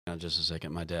Now, just a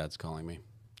second. My dad's calling me.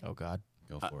 Oh, God.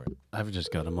 Go for it. I've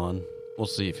just got him on. We'll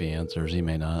see if he answers. He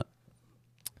may not.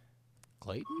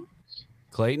 Clayton?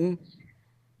 Clayton?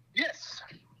 Yes.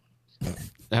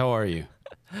 How are you?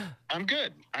 I'm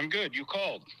good. You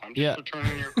called. I'm just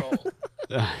returning your call.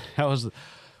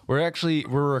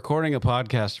 We're recording a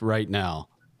podcast right now.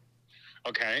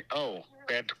 Okay. Oh,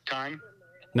 bad time?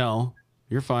 No,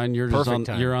 you're fine. You're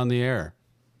on the air.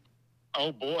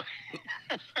 Oh, boy.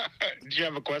 Did you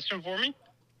have a question for me?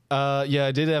 Yeah,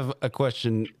 I did have a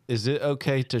question. Is it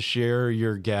okay to share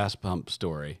your gas pump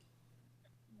story?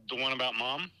 The one about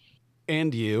Mom?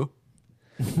 And you.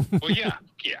 Well, yeah.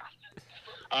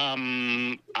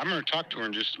 I'm going to talk to her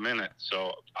in just a minute,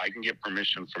 so I can get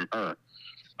permission from her.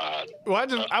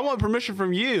 I want permission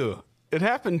from you. It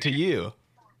happened to you.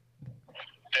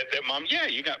 That Mom? Yeah,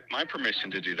 you got my permission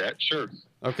to do that. Sure.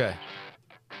 Okay.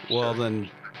 Well, then,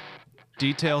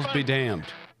 details be damned.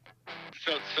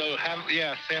 So say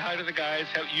hi to the guys.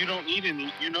 You don't need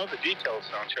any. You know the details,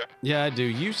 don't you? Yeah, I do.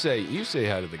 You say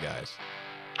hi to the guys.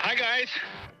 Hi, guys.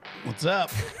 What's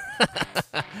up?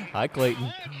 Hi,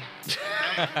 Clayton.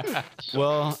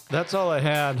 Well, that's all I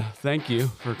had. Thank you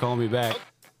for calling me back.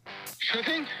 Sure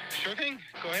thing.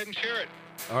 Go ahead and share it.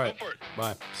 All right. Go for it.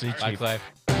 Bye. See you, Bye, Chief. Clay.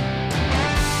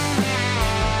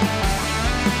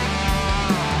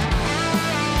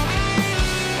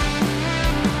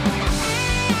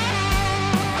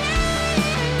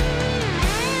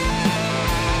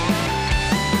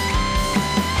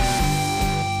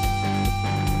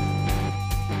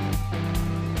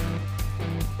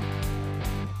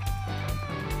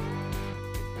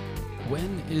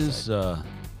 When is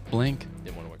Blink?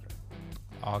 Didn't want to work.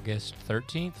 August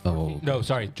 13th? Oh, 14th? okay. No,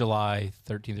 sorry, July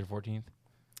 13th or 14th.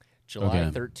 July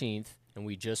Okay. 13th, and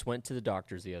we just went to the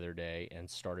doctor's the other day and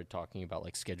started talking about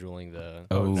like scheduling the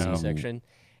Oh, no. C-section,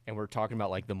 and we're talking about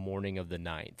like the morning of the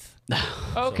 9th.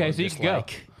 Okay, so you just, can go.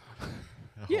 like,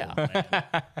 yeah,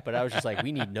 but I was just like,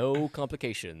 we need no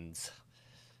complications,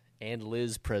 and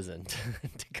Liz present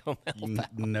to come help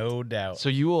out. No doubt. So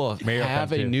you will Mayor have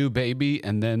come a too. new baby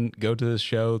and then go to this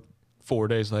show 4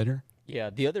 days later? Yeah,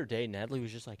 the other day Natalie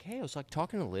was just like, hey, I was like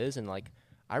talking to Liz, and like,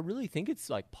 I really think it's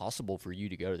like possible for you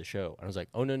to go to the show. And I was like,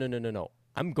 oh no,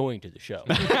 I'm going to the show.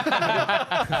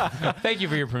 Thank you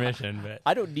for your permission, but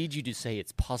I don't need you to say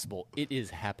it's possible. It is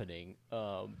happening.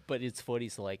 But it's funny.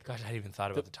 So like, gosh, I hadn't even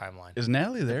thought about the timeline. Is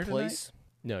Natalie there tonight? place.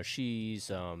 No, she's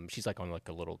like on like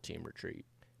a little team retreat.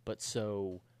 But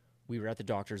so we were at the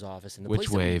doctor's office, and the Which place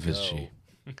that we wave is go- she?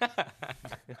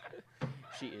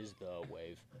 She is the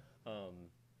wave.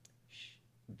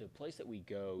 The place that we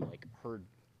go, like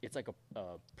it's like a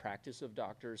practice of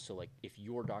doctors. So like if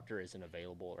your doctor isn't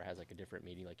available or has like a different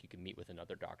meeting, like you can meet with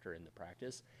another doctor in the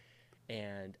practice.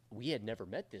 And we had never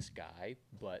met this guy,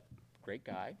 but great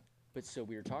guy. But so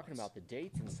we were talking about the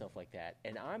dates and stuff like that,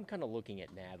 and I'm kind of looking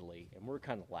at Natalie, and we're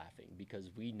kind of laughing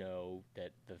because we know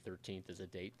that the 13th is a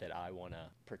date that I want to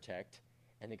protect.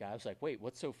 And the guy was like, wait,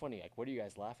 what's so funny? Like, what are you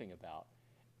guys laughing about?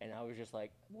 And I was just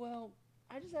like, well,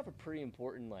 I just have a pretty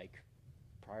important, like,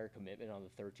 prior commitment on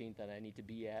the 13th that I need to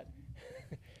be at.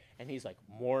 And he's like,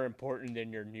 more important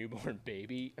than your newborn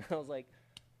baby? I was like,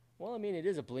 well, I mean, it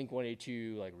is a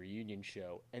Blink-182, like, reunion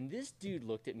show. And this dude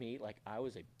looked at me like I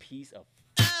was a piece of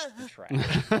trash.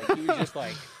 Like, he was just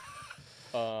like,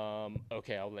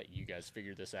 okay, I'll let you guys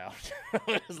figure this out.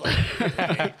 I was like,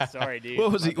 okay, sorry, dude.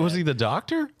 What was my he? Was bad. he the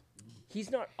doctor? He's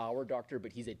not our doctor,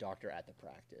 but he's a doctor at the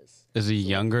practice. Is he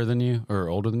younger than you or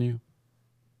older than you?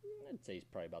 I'd say he's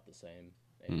probably about the same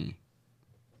Hmm. age.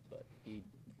 But he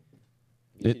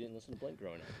didn't listen to Blink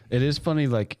growing up. It is funny.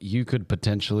 Like you could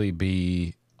potentially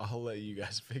be. I'll let you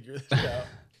guys figure this out.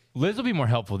 Liz will be more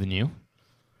helpful than you,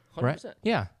 100%. right?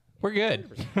 Yeah, we're good.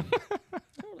 100%.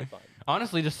 Totally fine.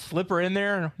 Honestly, just slip her in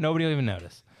there. Nobody will even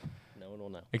notice. No one will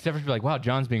know. Except for she'll be like, wow,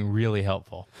 John's being really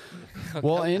helpful.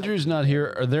 Well, Andrew's not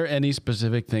here. Are there any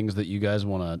specific things that you guys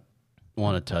want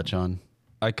to touch on?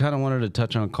 I kind of wanted to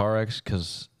touch on CarX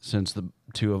because since the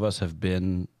two of us have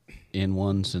been in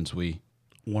one since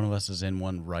One of us is in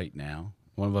one right now.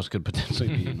 one of us could potentially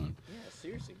be in one. Yeah,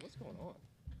 seriously, what's going on?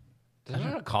 Does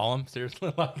anyone want to call him?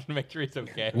 Seriously, like, to make sure he's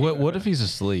okay. What if he's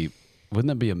asleep? Wouldn't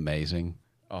that be amazing?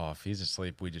 Oh, if he's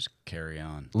asleep, we just carry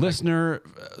on. Listener,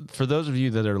 for those of you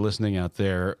that are listening out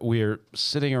there, we're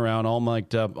sitting around all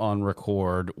mic'd up on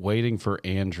record waiting for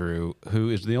Andrew, who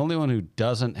is the only one who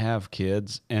doesn't have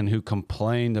kids and who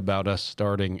complained about us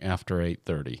starting after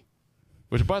 8:30.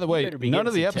 Which, by the way, better be none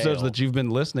of the getting some episodes tail. that you've been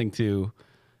listening to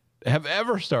have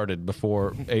ever started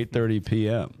before 8:30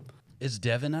 p.m. Is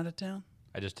Devin out of town?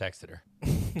 I just texted her.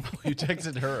 You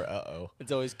texted her. Uh-oh.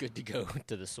 It's always good to go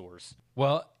to the source.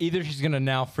 Well, either she's going to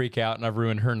now freak out and I've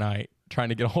ruined her night trying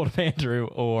to get a hold of Andrew,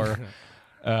 or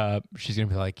she's going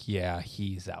to be like, yeah,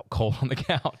 he's out cold on the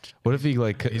couch. What if he He's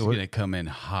going to come in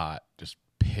hot, just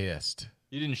pissed.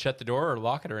 You didn't shut the door or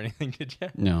lock it or anything, did you?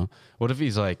 No. What if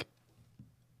he's like,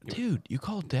 dude, you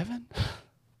called Devin?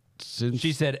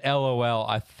 She said, LOL,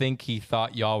 I think he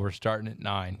thought y'all were starting at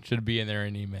 9. Should be in there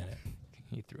any minute.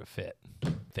 He threw a fit.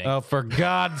 Thanks. Oh, for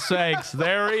God's sakes.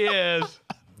 There he is.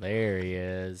 There he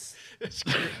is.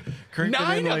 Creeping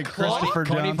in like Christopher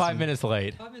 25 Johnson. minutes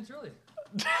late. 5 minutes early.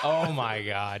 Oh, my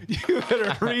God. You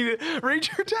better read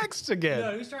your texts again.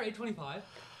 No, we start 8:25.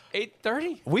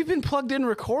 8:30? We've been plugged in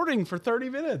recording for 30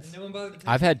 minutes. No one bothered to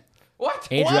I've had What?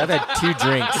 Andrew. I've had 2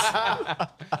 drinks.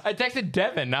 I texted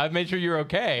Devin. I made sure you're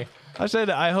okay. I said,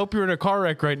 I hope you're in a car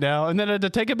wreck right now, and then I had to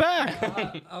take it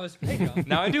back. I was hey, John.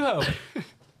 Now I do hope.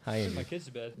 Hi, My Andrew. kids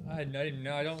to bed. I didn't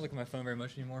know. I don't look at my phone very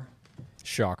much anymore.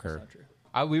 Shocker. Not true.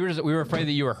 We were afraid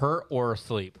that you were hurt or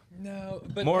asleep. No,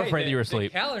 but More hey, afraid that you were The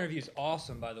asleep. Cal interview is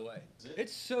awesome, by the way.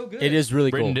 It's so good. It is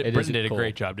really cool. Britton did a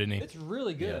great job, didn't he? It's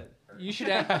really good. You should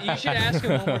ask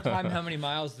him one more time how many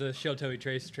miles the Sheltoe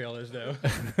Trace Trail is, though.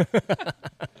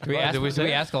 Did we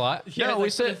ask a lot? Yeah, No, we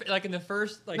like, said- like in the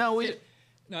first like. No, we-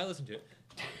 No, I listened to it.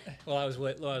 Well, I was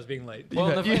late. Well, I was being late.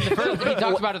 Well, he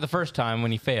talked about it the first time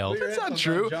when he failed. That's not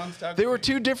true. They were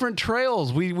 2 different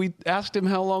trails. We asked him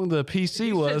how long the PC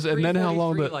He was, said and then how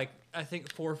long 343, the... like I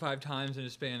think 4 or 5 times in a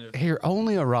span of. Here,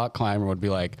 only a rock climber would be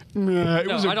like, "Nah, it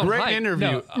No, was I a don't great hike.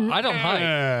 interview. No, I don't hike.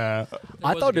 Nah."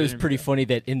 I thought it was good pretty interview. funny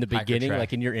that in the Hiker beginning, trash.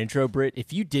 like in your intro, Britt,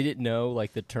 if you didn't know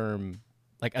like the term,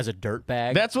 like as a dirt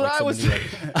bag. That's what like I was someone saying.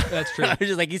 who, like, That's true. I was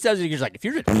just like he says it, you're just like if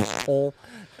you're just asshole.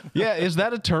 Yeah, is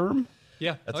that a term?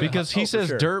 Yeah. Because he for says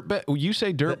sure. dirt bag. You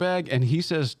say dirt bag, and he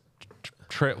says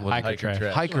Hiker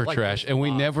trash. hiker Like trash, a and we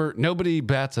lot. nobody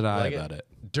bats an eye about it.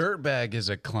 Dirtbag is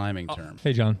a climbing term.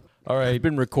 Hey, John. All right, I've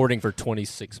been recording for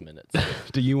 26 minutes.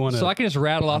 do you want to? So I can just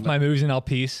rattle off my moves and I'll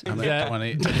piece. Is that,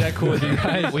 20. is that cool with you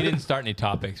guys? We didn't start any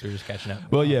topics. We were just catching up.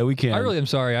 well, yeah, we can. I really am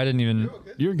sorry. I didn't even.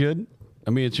 You're good. I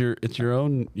mean, it's your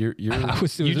own. You're I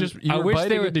was- you just you I were wish they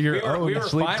biting were- into your we were- own we were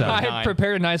sleep fine time. I Nine. had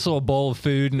prepared a nice little bowl of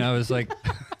food, and I was like,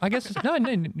 I guess no,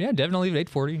 yeah, Devin, I'll leave at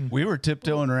 8:40. We were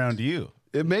tiptoeing around you.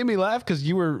 It made me laugh because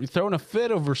you were throwing a fit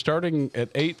over starting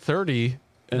at 8:30.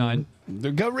 9.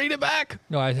 Go read it back.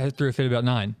 No, I threw a fit about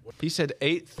 9. He said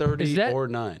Is 8:30 that- or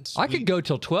 9. I could go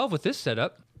till 12 with this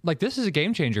setup. Like this is a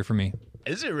game changer for me.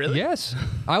 Is it really? Yes,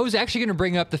 I was actually going to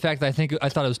bring up the fact that I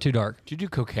thought it was too dark. Did you do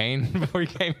cocaine before you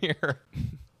came here?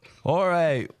 All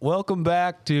right, welcome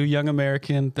back to Young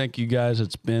American. Thank you guys.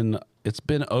 It's been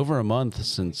over a month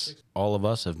since all of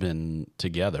us have been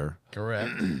together.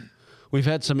 Correct. We've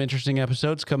had some interesting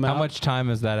episodes come out. How much time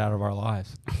is that out of our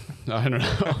lives? I don't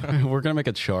know. We're gonna make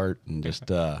a chart and just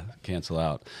cancel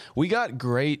out. We got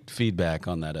great feedback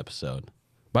on that episode.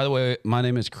 By the way, my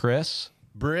name is Chris.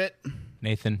 Britt.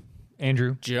 Nathan.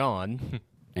 Andrew, John.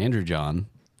 Andrew John.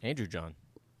 Andrew John.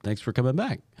 Thanks for coming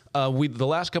back. The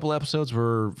last couple episodes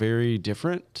were very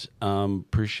different.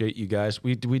 Appreciate you guys.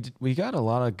 We got a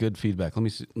lot of good feedback. Let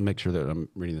me make sure that I'm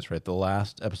reading this right. The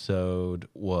last episode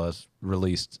was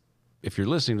released. If you're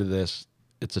listening to this,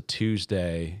 it's a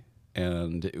Tuesday,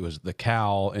 and it was the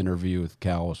Cal interview with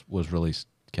Cal was released.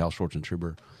 Cal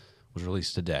Schwarzenegger was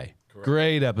released today. Correct.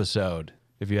 Great episode.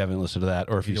 If you haven't listened to that,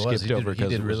 or if you skipped over, He because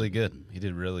did it was- really good. He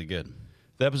did really good.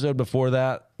 The episode before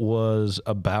that was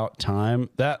about time.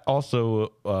 That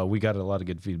also, we got a lot of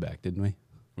good feedback, didn't we?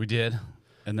 We did.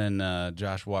 And then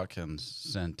Josh Watkins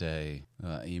sent a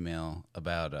email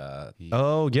about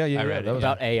Oh, yeah. I read it. That was,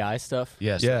 About AI stuff.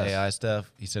 yes, Yes. AI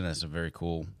stuff. He sent us a very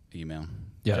cool email.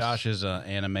 Yes. Josh is an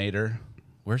animator.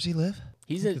 Where's he live?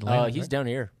 He's Atlanta, he's right? down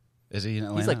here. Is he in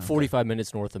Atlanta? He's like 45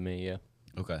 minutes north of me. Yeah.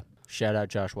 Okay. Shout out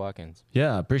Josh Watkins.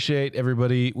 Yeah, appreciate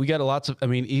everybody. We got lots of,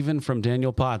 even from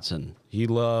Daniel Podson, he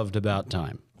loved About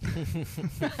Time.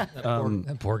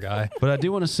 that poor guy. But I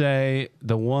do want to say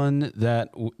the one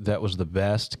that was the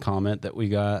best comment that we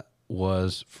got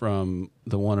was from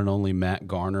the one and only Matt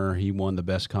Garner. He won the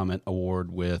best comment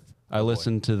award with, I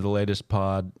listened to the latest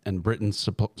pod and Britain's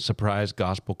surprise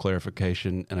gospel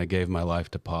clarification, and I gave my life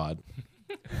to pod.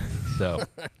 So,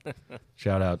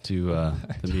 shout out to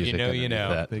the music. know, you underneath know.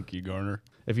 that. Thank you, Garner.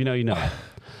 If you know, you know.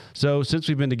 So, since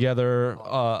we've been together,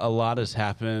 a lot has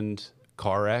happened.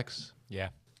 Car wrecks, Yeah.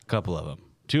 a couple of them.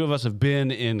 2 of us have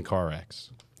been in car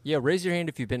wrecks. Yeah, raise your hand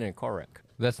if you've been in a car wreck.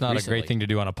 That's not a Recently. great thing to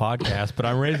do on a podcast, but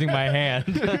I'm raising my hand.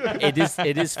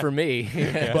 It is for me.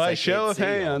 Yes, By I show can't of see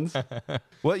y'all. hands.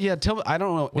 Well, yeah. Tell me. I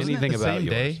don't know Wasn't anything it the about same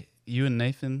yours. day you and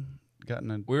Nathan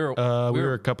gotten a? We were We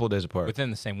were a couple of days apart. within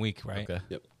the same week, right? Okay.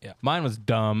 Yep. Yeah. Mine was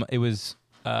dumb. It was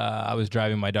I was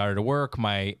driving my daughter to work.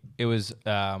 It was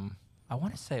I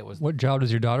want to say it was What job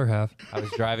does your daughter have? I was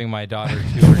driving my daughter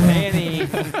to her nanny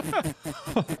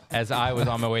as I was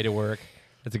on my way to work.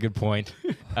 That's a good point.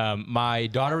 My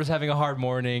daughter was having a hard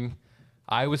morning.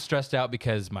 I was stressed out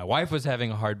because my wife was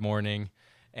having a hard morning,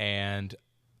 and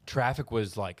traffic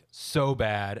was like so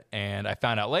bad. And I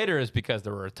found out later is because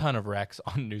there were a ton of wrecks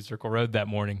on New Circle Road that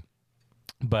morning.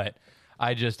 But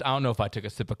I don't know if I took a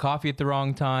sip of coffee at the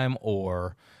wrong time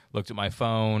or looked at my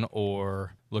phone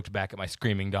or looked back at my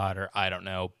screaming daughter. I don't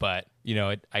know. But,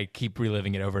 I keep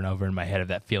reliving it over and over in my head of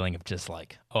that feeling of just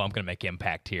like, oh, I'm going to make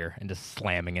impact here, and just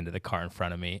slamming into the car in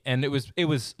front of me. And it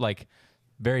was like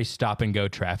very stop and go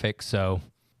traffic. So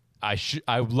I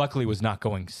luckily was not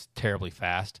going terribly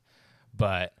fast,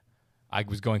 but I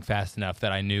was going fast enough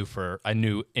that I knew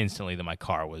instantly that my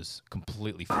car was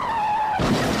completely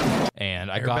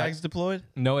and I got Airbags deployed?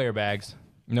 no airbags.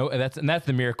 No, that's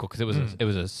the miracle, because it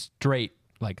was a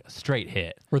straight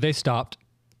hit. Were they stopped?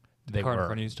 They car in were.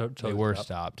 front of you totally They were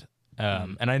stopped.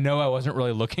 stopped. And I know I wasn't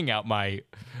really looking out my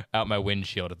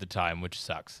windshield at the time, which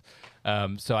sucks.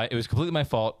 It was completely my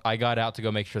fault. I got out to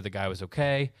go make sure the guy was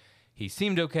okay. He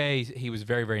seemed okay. He was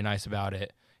very, very nice about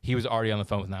it. He was already on the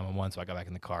phone with 911, so I got back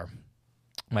in the car.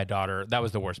 My daughter, that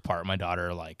was the worst part. My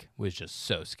daughter was just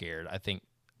so scared. I think,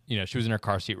 she was in her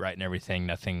car seat right and everything.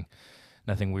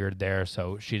 Nothing weird there.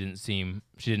 So she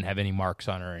didn't have any marks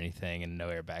on her or anything, and no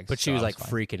airbags. But she was like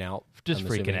freaking out. just I'm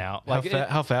freaking assuming. out.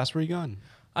 How fast were you going?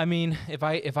 I mean, if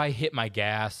I hit my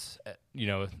gas,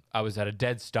 I was at a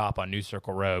dead stop on New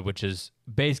Circle Road, which is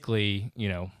basically,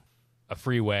 a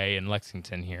freeway in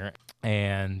Lexington here.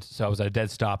 And so I was at a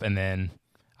dead stop, and then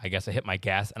I guess I hit my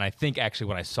gas. And I think actually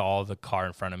when I saw the car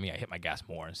in front of me, I hit my gas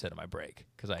more instead of my brake,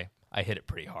 because I hit it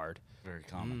pretty hard. Very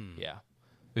common. Yeah.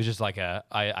 It was just like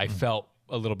I felt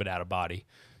a little bit out of body.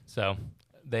 So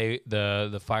the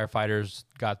firefighters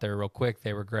got there real quick.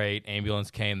 They were great.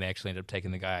 Ambulance came. They actually ended up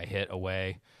taking the guy I hit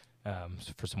away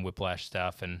for some whiplash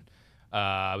stuff. And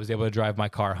I was able to drive my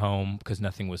car home because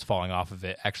nothing was falling off of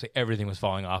it. Actually, everything was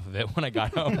falling off of it when I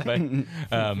got home, but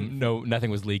nothing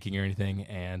was leaking or anything.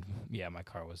 And yeah, my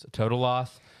car was a total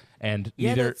loss. And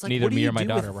neither what do me you or my do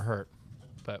daughter with- were hurt.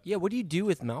 But Yeah, what do you do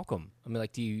with Malcolm? I mean,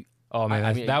 like, do you? oh man,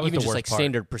 I mean, that was even the just worst like part.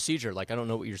 standard procedure. Like, I don't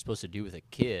know what you're supposed to do with a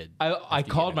kid. I after you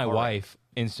called get in a my car wreck. wife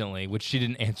instantly, which she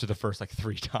didn't answer the first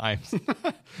 3 times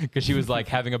because she was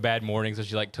having a bad morning. So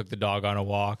she took the dog on a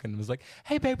walk and was like,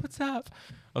 "Hey babe, what's up?"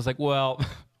 I was like, "Well,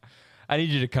 I need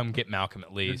you to come get Malcolm at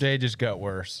Your least." day just got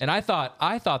worse. And I thought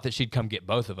that she'd come get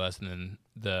both of us, and then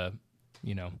the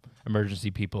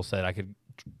emergency people said I could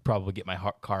probably get my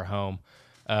car home.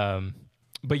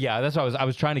 But yeah, that's why I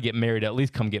was trying to get married. At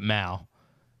least come get Mal.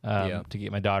 To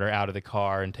get my daughter out of the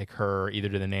car and take her either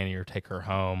to the nanny or take her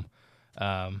home,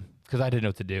 because I didn't know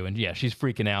what to do. And yeah, she's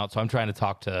freaking out. So I'm trying to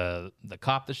talk to the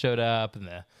cop that showed up and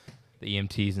the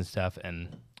EMTs and stuff.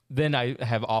 And then I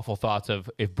have awful thoughts of,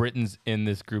 if Britton's in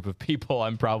this group of people,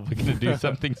 I'm probably going to do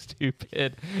something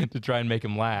stupid to try and make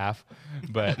him laugh.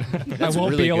 But I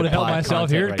won't really be able good to help pod myself.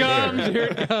 content Here it right comes. there. Here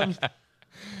it comes.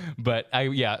 But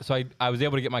so I was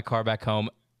able to get my car back home.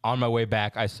 On my way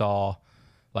back, I saw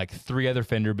 3 other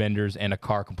fender benders and a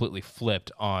car completely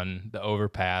flipped on the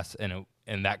overpass, and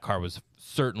that car was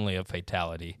certainly a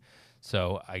fatality.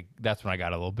 So that's when I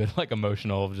got a little bit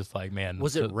emotional, of just man.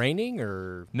 Was it raining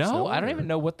or No, snowing, I don't or- even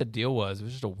know what the deal was. It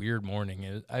was just a weird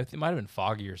morning. I think it might have been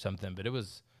foggy or something, but it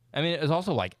was. I mean, it was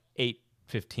also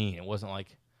 8:15. It wasn't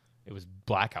like it was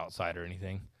black outside or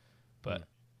anything. But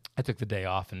I took the day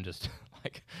off and just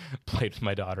played with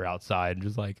my daughter outside and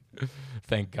just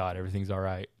thank God everything's all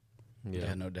right.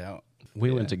 Yeah, no doubt. We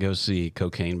went to go see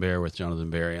Cocaine Bear with Jonathan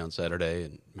Barry on Saturday,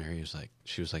 and Mary was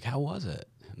like, "How was it?"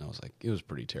 And I was like, "It was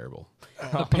pretty terrible."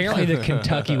 Apparently, the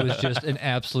Kentucky was just an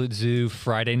absolute zoo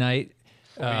Friday night.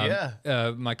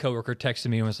 Yeah. My coworker texted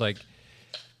me and was like,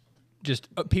 just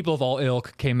people of all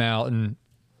ilk came out and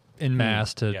en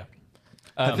masse to. Yeah.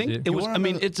 I think dude. it was. I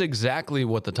mean, it's exactly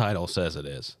what the title says it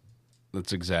is.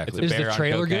 That's exactly. Is the Bear on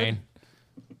trailer good? cocaine.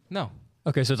 No.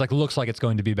 Okay, so it's looks like it's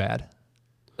going to be bad.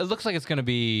 It looks like it's going to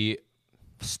be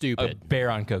a Stupid.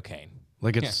 bear on cocaine.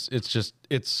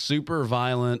 It's super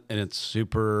violent and it's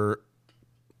super.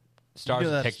 Stars a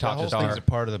The TikTok whole star. thing's a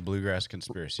part of the bluegrass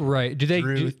conspiracy. Right. Do they?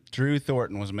 Drew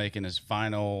Thornton was making his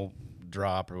final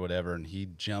drop or whatever, and he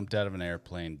jumped out of an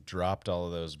airplane, dropped all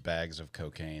of those bags of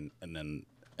cocaine, and then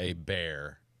a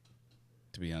bear,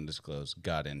 to be undisclosed,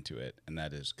 got into it, and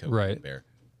that is Cocaine Right. Bear.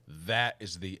 That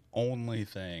is the only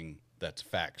thing that's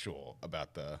factual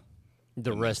about the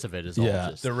The rest of it is all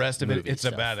just The rest of it, movie it's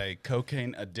stuff. about a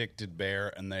cocaine addicted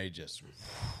bear, and they just.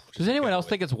 Does anyone else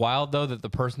think it's wild though that the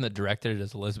person that directed it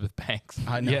is Elizabeth Banks?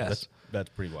 I know Yes. that's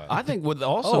pretty wild. I think with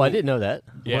also Oh, I didn't know that.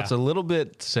 Yeah. what's a little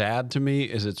bit sad to me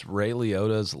is it's Ray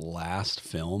Liotta's last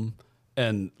film,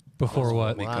 and Before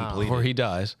what? He completed. before he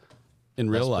dies in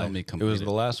real Last life, film he it was completed.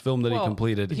 the last film that he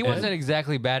completed. He and- wasn't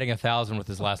exactly batting 1,000 with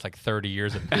his last like 30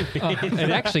 years of movies. It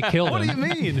actually killed him.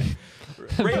 What do you mean?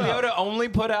 Ray Liotta only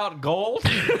put out gold.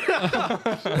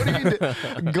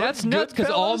 That's nuts because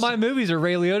all my movies are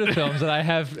Ray Liotta films that I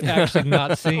have actually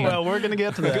not seen. Well, we're gonna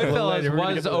get to that.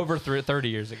 Goodfellas was over 30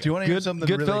 years ago. Do you want to hear something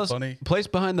really Goodfellas, funny? Place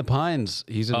Behind the Pines.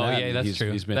 He's in Oh that. yeah, that's he's,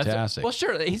 true. He's That's- fantastic. well,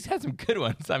 sure, he's had some good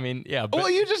ones. I mean, yeah. But, well,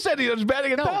 you just said he was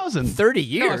batting 1,000. 30 no,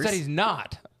 years. I said he's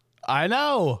not. I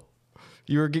know.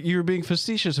 You were being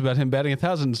facetious about him batting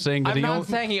 1,000, saying that I'm he not only.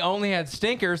 saying he only had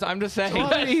stinkers. I'm just saying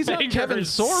He's not Kevin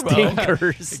Sorbo.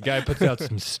 Stinkers. Guy puts out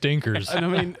some stinkers. And I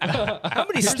mean, How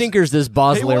many stinkers does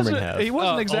Boz he Luhrmann wasn't, have? he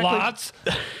wasn't exactly. Lots.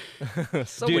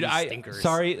 So Dude, many I stinkers.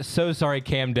 sorry,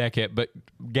 Cam Deckett, but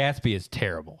Gatsby is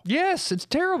terrible. Yes, it's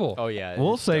terrible. Oh yeah.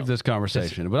 We'll it's save dumb. this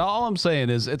conversation, but all I'm saying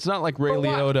is it's not like Ray For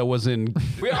what? Liotta was in.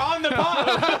 We're on the pod.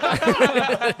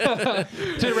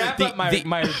 To wrap up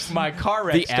my car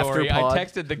wreck the story, I after-pod.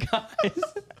 texted the guys.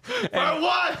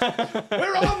 What?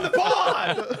 We're on the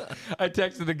pod. I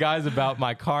texted the guys about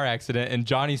my car accident, and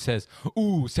Johnny says,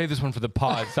 "Ooh, save this one for the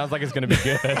pod. Sounds like it's going to be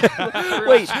good."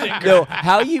 Wait, no.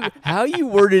 How you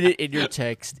worded it in your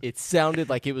text? It sounded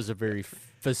like it was a very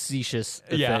facetious.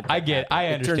 Yeah, event I that get- happened. I It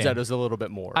turns understand. out it was a little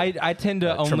bit more. I tend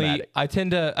to traumatic. I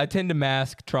tend to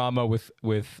mask trauma with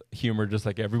humor, just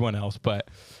like everyone else. But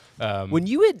When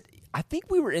you had, I think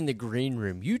we were in the green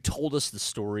room. You told us the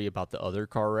story about the other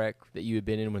car wreck that you had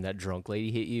been in when that drunk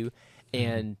lady hit you,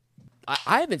 and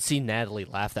I haven't seen Natalie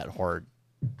laugh that hard.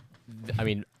 I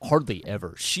mean, hardly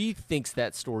ever. She thinks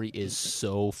that story is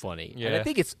so funny, and I Yeah.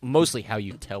 think it's mostly how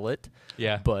you tell it.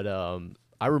 Yeah. But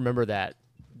I remember that,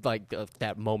 like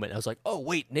that moment. I was like, "Oh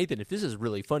wait, Nathan, if this is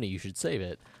really funny, you should save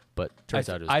it." But turns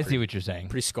out it was I pretty, see what you're saying.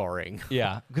 pretty scarring.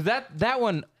 Yeah, because that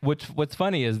one, what's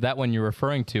funny is that one you're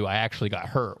referring to, I actually got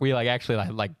hurt. We actually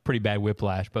like pretty bad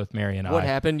whiplash, both Mary and What I.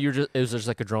 happened? It was just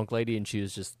like a drunk lady, and she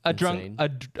was just insane.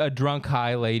 A drunk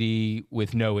high lady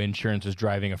with no insurance was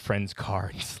driving a friend's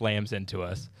car and slams into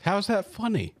us How's that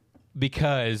funny?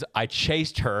 because I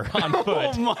chased her on foot.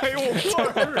 Oh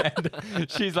my word!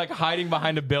 And she's like hiding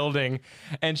behind a building,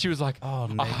 and she was like, Oh,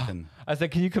 Nathan. I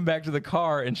said, "Can you come back to the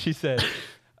car?" And she said,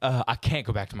 "I can't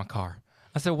go back to my car."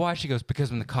 I said, "Why?" She goes,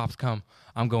 "Because when the cops come,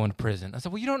 I'm going to prison." I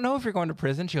said, "Well, you don't know if you're going to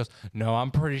prison." She goes, "No, I'm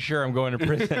pretty sure I'm going to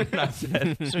prison." And I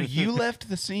said, So you left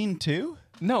the scene too?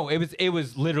 "No, it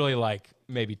was literally like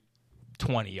maybe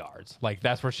 20 yards. Like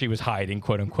that's where she was hiding,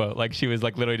 quote unquote. Like she was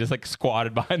like literally just like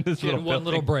squatted behind this little One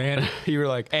little building. brand. You were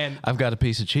like, And- I've got a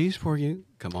piece of cheese for you.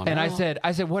 Come on. And out.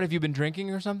 I said, "What, have you been drinking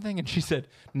or something?" And she said,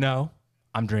 "No,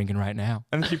 I'm drinking right now."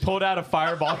 And she pulled out a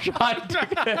fireball shot and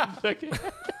took it.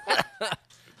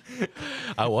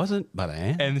 I wasn't, but I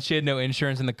am. And she had no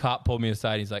insurance, and the cop pulled me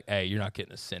aside. He's like, "Hey, you're not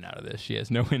getting a cent out of this. She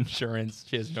has no insurance.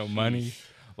 She has no money.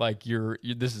 Like you're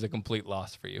this is a complete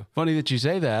loss for you." Funny that you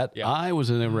say that. Yeah. I was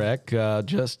in a wreck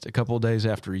just a couple of days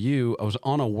after you. I was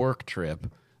on a work trip.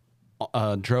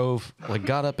 Drove,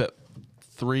 got up at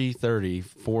 3:30,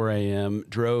 4 a.m.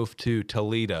 Drove to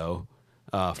Toledo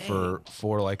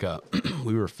for like a.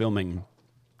 We were filming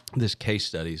this case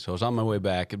study, so I was on my way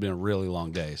back. It'd been a really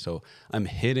long day, so I'm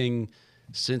hitting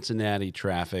Cincinnati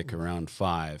traffic around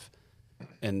 5.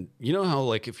 And you know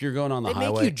how if you're going on the They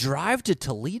highway, make you drive to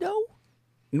Toledo?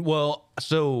 well,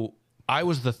 so I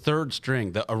was the third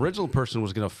string. The original person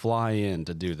was going to fly in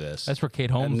to do this. That's where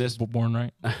Kate Holmes this- was born,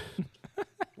 right?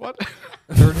 what?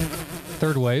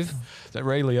 Third wave. Is that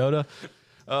Ray Liotta?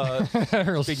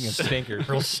 Real Speaking of stinkers,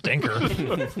 real stinker.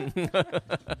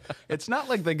 It's not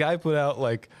like the guy put out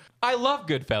I love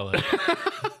Goodfellas.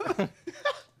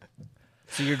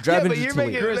 So you're driving to you're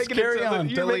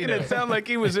Toledo. making it sound like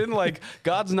he was in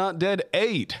God's Not Dead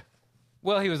 8.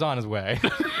 Well, he was on his way.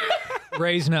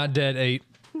 Ray's not dead. 8.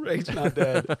 Ray's not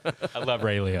dead. I love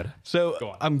Ray Liotta. So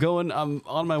on. I'm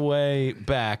on my way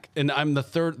back, and I'm the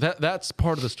third. That's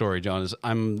part of the story, John. Is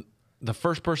I'm the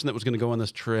first person that was going to go on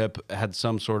this trip, had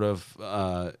some sort of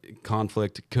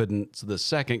conflict, couldn't. So the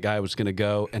second guy was going to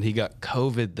go, and he got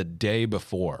COVID the day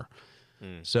before.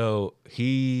 So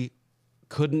he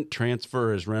couldn't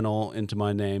transfer his rental into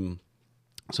my name.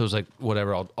 So I was like,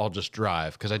 whatever, I'll just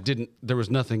drive, because there was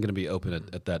nothing going to be open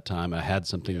at that time. I had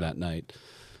something that night.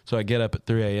 So I get up at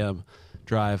 3 a.m.,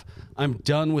 drive. I'm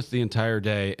done with the entire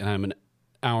day, and I'm an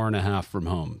hour and a half from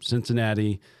home.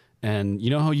 Cincinnati And you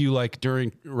know how you like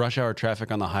during rush hour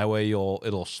traffic on the highway,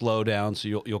 it'll slow down, so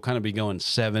you'll kind of be going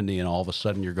 70, and all of a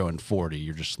sudden you're going 40.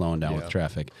 You're just slowing down with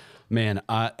traffic. Man,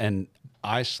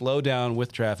 I slow down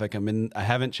with traffic. I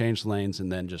haven't changed lanes,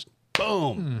 and then just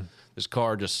boom, this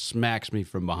car just smacks me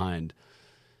from behind,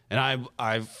 and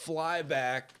I fly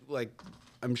back like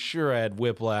I'm sure I had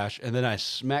whiplash, and then I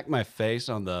smack my face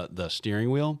on the steering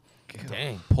wheel.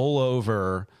 Dang. Pull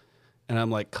over, and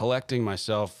I'm like collecting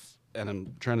myself. And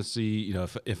I'm trying to see,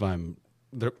 if I'm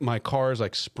there, my car is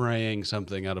like spraying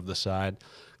something out of the side,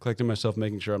 collecting myself,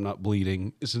 making sure I'm not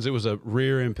bleeding. Since it was a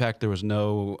rear impact, there was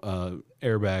no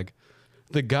airbag.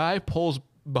 The guy pulls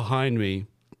behind me,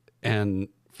 and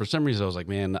for some reason I was like,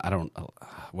 man,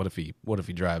 what if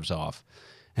he drives off?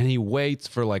 And he waits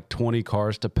for like 20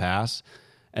 cars to pass,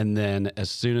 and then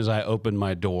as soon as I open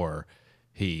my door,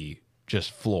 he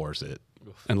just floors it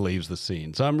and leaves the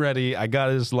scene. So I'm ready. I got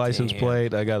his license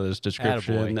plate. I got his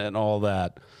description and all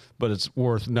that. But it's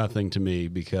worth nothing to me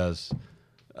because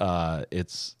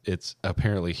it's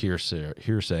apparently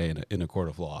hearsay in a court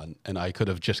of law. And I could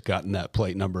have just gotten that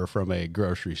plate number from a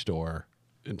grocery store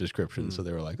in description. So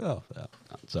they were like, oh. Yeah.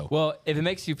 So Well, if it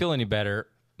makes you feel any better,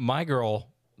 my girl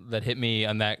that hit me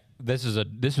on that, this was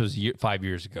 5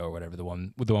 years ago or whatever, the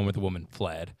one with the woman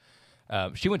fled.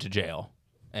 She went to jail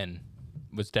and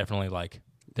was definitely like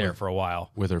there for a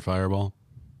while with her Fireball.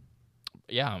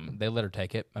 Yeah, they let her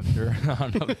take it, I'm sure. I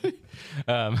don't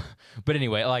know. But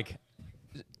anyway, like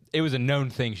it was a known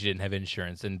thing she didn't have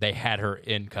insurance, and they had her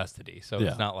in custody. So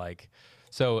it's not like.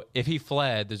 So if he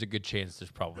fled, there's a good chance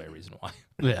there's probably a reason why.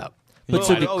 Yeah. But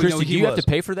so, Christy, do you have to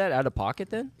pay for that out of pocket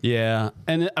then? Yeah,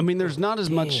 and I mean, there's not as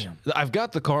much. I've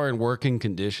got the car in working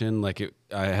condition. Like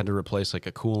I had to replace like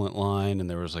a coolant line, and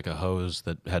there was like a hose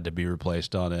that had to be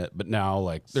replaced on it. But now,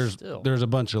 like, there's a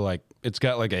bunch of like, it's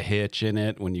got like a hitch in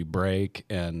it when you brake,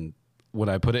 and when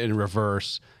I put it in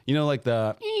reverse, like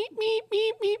the meep, meep,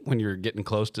 meep, meep, when you're getting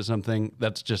close to something,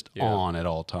 that's just on at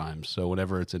all times. So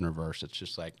whenever it's in reverse, it's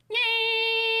just like.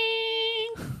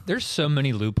 There's so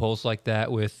many loopholes like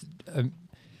that with, at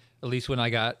least when I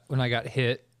got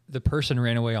hit, the person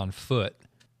ran away on foot.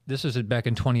 This was back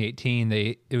in 2018.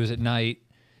 It was at night.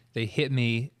 They hit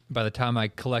me. By the time I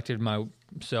collected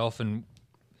myself and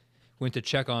went to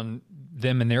check on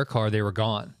them in their car, they were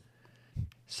gone.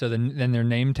 So then their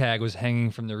name tag was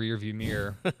hanging from the rearview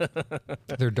mirror.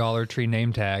 Their Dollar Tree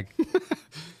name tag,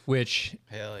 which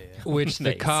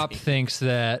the cop thinks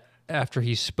that after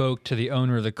he spoke to the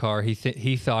owner of the car,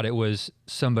 he thought it was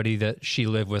somebody that she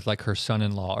lived with, like her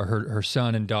son-in-law or her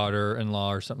son and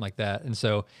daughter-in-law or something like that. And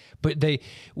so, but and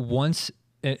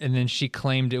then she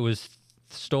claimed it was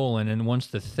stolen. And once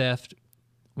the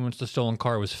stolen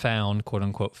car was found, quote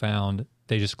unquote found,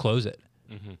 they just close it.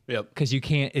 Mm-hmm. Yep. Because you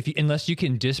can't, unless you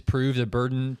can disprove, the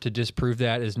burden to disprove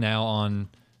that is now on,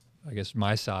 I guess,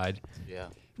 my side. Yeah.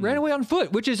 Ran away on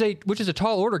foot, which is a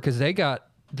tall order because they got.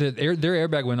 Their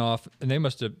airbag went off, and they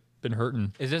must have been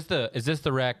hurting. Is this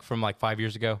the wreck from like 5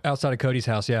 years ago? Outside of Cody's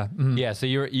house, yeah. Mm-hmm. Yeah, so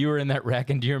you were in that wreck,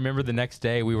 and do you remember the next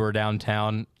day we were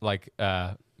downtown, like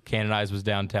Canonized was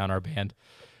downtown, our band,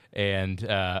 and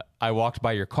I walked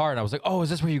by your car, and I was like, oh, is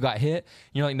this where you got hit?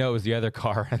 And you're like, no, it was the other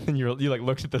car. And then you like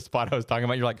looked at the spot I was talking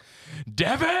about, you're like,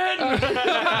 Devin! Was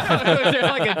there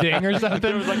like a ding or something?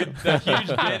 There was like a huge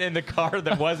dent in the car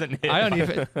that wasn't hit. I don't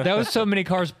even. That was so many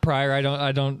cars prior. I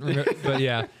don't remember, but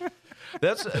yeah.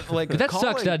 That's like but that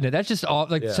sucks, doesn't it? That's just all.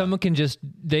 Like someone can just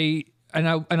and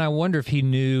I wonder if he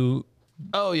knew.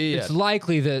 Oh yeah. It's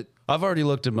likely that I've already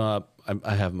looked him up.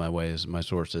 I have my ways, my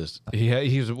sources.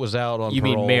 He was out on You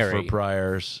mean parole Mary? for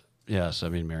priors. Yes, I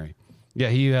mean Mary. Yeah,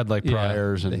 he had like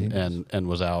priors and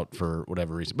was out for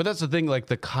whatever reason. But that's the thing. Like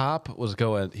the cop was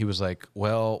going. He was like,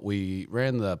 "Well, we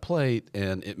ran the plate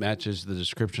and it matches the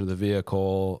description of the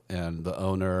vehicle and the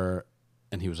owner."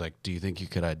 And he was like, "Do you think you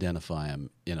could identify him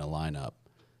in a lineup?"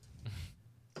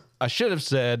 I should have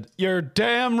said, "You're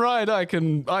damn right, I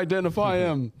can identify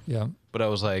him." Yeah. But I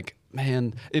was like,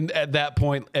 man, at that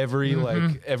point, every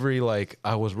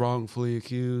I was wrongfully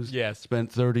accused. Yes. Spent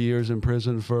 30 years in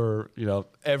prison for,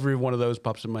 every one of those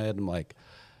pops in my head. I'm like,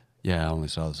 yeah, I only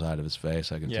saw the side of his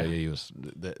face. I can tell you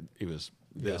he was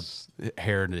this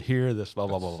hair to here, this blah,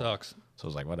 blah, blah, blah. Sucks. So I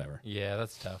was like, whatever. Yeah,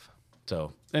 that's tough.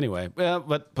 So anyway,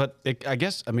 but I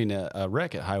guess, a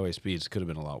wreck at highway speeds could have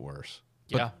been a lot worse.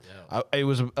 But it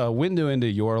was a window into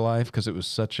your life because it was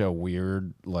such a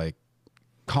weird, like,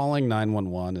 calling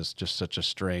 911 is just such a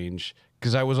strange,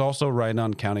 because I was also right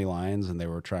on county lines and they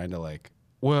were trying to like,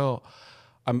 well,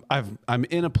 I'm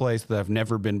in a place that I've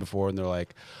never been before, and they're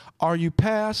like, are you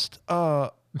past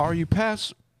Ronald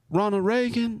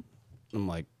Reagan? I'm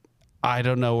like, I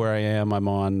don't know where I am. I'm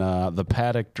on the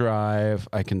Paddock Drive.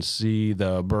 I can see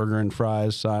the Burger and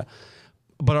Fries side.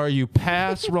 But are you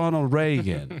past Ronald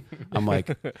Reagan? I'm like,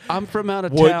 I'm from out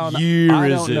of town. year I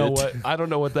is don't know it? I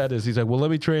don't know what that is. He's like, well, let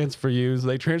me transfer you. So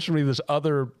they transfer me to this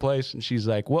other place, and she's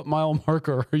like, what mile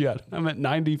marker are you at? I'm at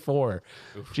 94.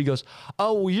 She goes,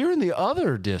 oh, well, you're in the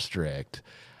other district.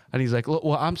 And he's like,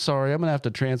 well, I'm sorry. I'm going to have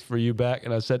to transfer you back.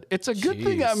 And I said, it's a good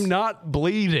thing I'm not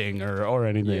bleeding or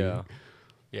anything.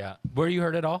 Yeah. Where you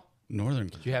hurt it all? Northern.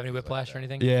 Did you have any whiplash or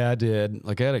anything? Yeah, I did.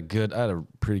 Like I had a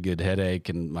pretty good headache,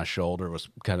 and my shoulder was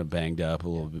kind of banged up a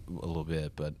little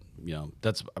bit. But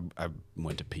I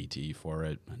went to PT for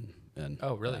it. And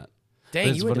Oh, really? Dang,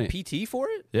 It's you went funny. to PT for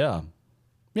it? Yeah,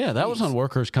 that was on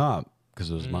workers' comp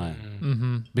because it was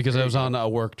mine. Because I was on a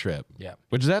work trip. Yeah.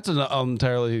 Which that's an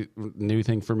entirely new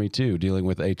thing for me too. Dealing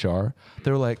with HR,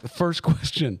 they were like, the first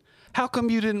question: how come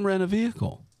you didn't rent a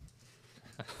vehicle?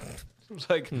 It was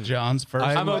like, John's first.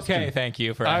 I'm okay, thank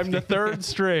you for I'm asking. the third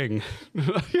string.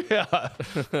 Yeah.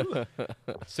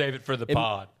 Save it for the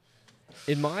pod.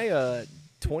 In my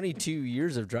 22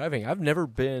 years of driving, I've never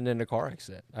been in a car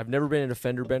accident. I've never been in a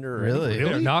fender bender or Really? anything.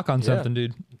 Better knock on something,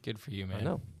 dude. Good for you, man. I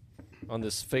know. On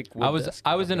this fake wood I was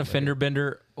desk. in a fender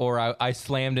bender, or I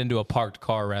slammed into a parked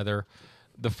car rather,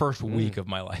 the first week of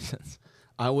my license.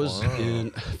 I was in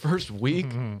first week.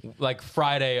 Like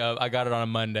Friday, I got it on a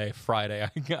Monday. Friday,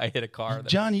 I hit a car.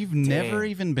 John, you've never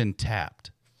even been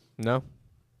tapped. No.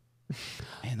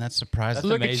 Man, that's surprising.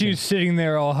 Look at amazing. you sitting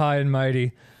there all high and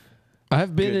mighty.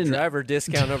 I've been Good in. driver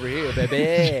discount over here,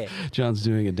 baby. John's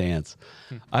doing a dance.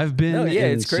 I've been No, yeah,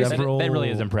 in it's crazy. several. That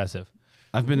really is impressive.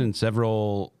 I've been in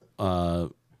several,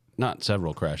 not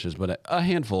several crashes, but a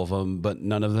handful of them. But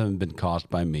none of them have been caused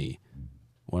by me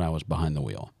when I was behind the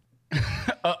wheel.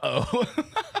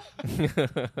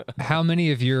 How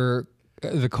many of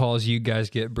the calls you guys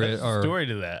get, Britt, are? Story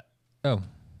to that. Oh,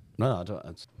 No, I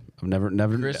don't, I've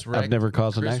never Chris I've never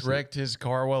caused an Chris accident. wrecked his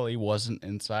car while he wasn't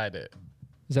inside it.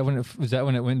 was that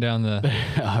when it went down the?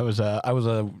 I was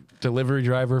a delivery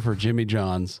driver for Jimmy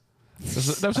John's.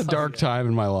 That was a dark time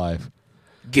in my life.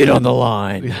 Get on the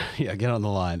line. Yeah, get on the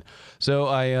line. So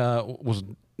I was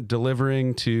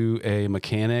delivering to a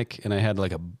mechanic, and I had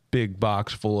like a big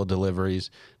box full of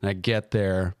deliveries. And I get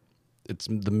there, it's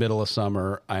the middle of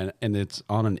summer, and it's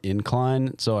on an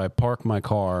incline. So I park my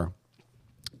car,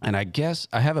 and I guess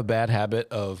I have a bad habit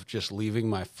of just leaving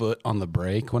my foot on the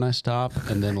brake when I stop,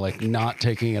 and then like not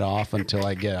taking it off until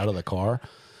I get out of the car.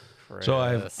 So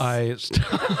I've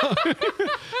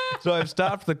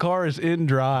stopped. The car is in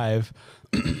drive,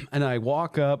 and I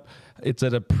walk up. It's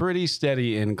at a pretty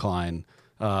steady incline,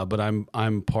 but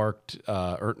I'm parked,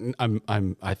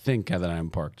 I think that I'm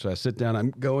parked. So I sit down.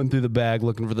 I'm going through the bag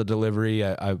looking for the delivery.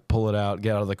 I pull it out,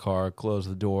 get out of the car, close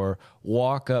the door,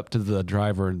 walk up to the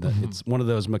driver. It's one of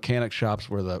those mechanic shops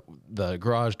where the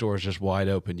garage door is just wide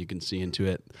open. You can see into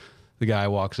it. The guy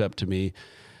walks up to me,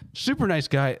 super nice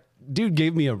guy. Dude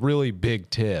gave me a really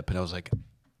big tip, and I was like,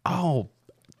 oh,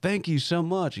 thank you so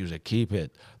much. He was like, keep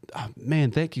it. Oh, man,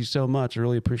 thank you so much. I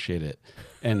really appreciate it.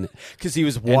 And Because he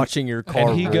was watching your car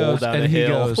and he roll goes, down and a he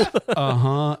hill. goes,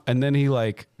 uh-huh. And then he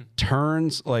like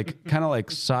turns, like kind of like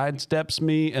sidesteps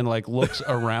me and like looks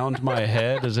around my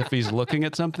head as if he's looking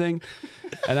at something.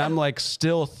 And I'm like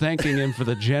still thanking him for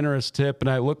the generous tip. And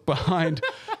I look behind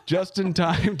just in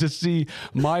time to see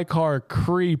my car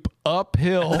creep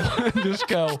uphill and just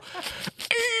go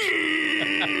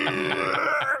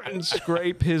and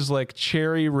scrape his like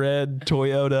cherry red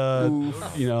Toyota,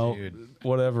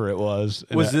 whatever it was.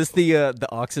 And Was this the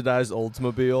oxidized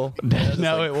Oldsmobile?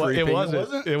 no, it creeping?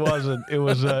 wasn't. It wasn't. It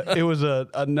was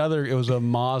a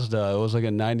Mazda. It was like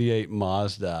a 98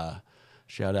 Mazda.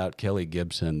 Shout out Kelly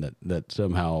Gibson that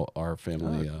somehow our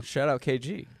family Shout out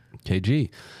KG. KG.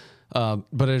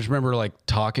 But I just remember like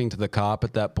talking to the cop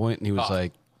at that point, and he was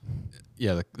like,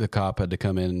 yeah, the cop had to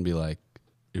come in and be like,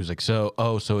 he was like, so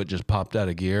it just popped out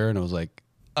of gear, and I was like,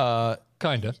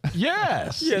 kinda.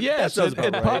 yes, Yeah, that yes, sounds it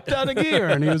about right. popped out of gear,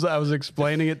 and I was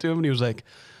explaining it to him, and he was like,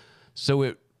 so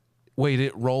it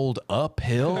rolled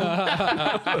uphill.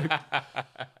 Yeah,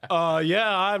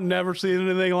 I've never seen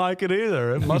anything like it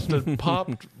either. It must have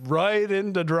popped right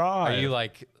into drive. Are you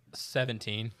like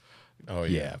 17? Oh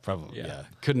Yeah, probably. Yeah,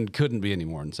 couldn't be any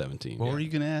more than 17. What were you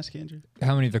going to ask, Andrew?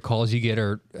 How many of the calls you get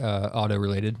are auto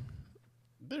related?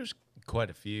 There's quite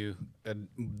a few.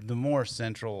 The more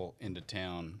central into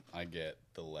town I get,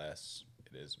 the less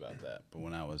it is about that. But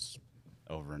when I was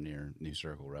over near New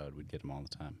Circle Road, we'd get them all the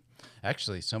time.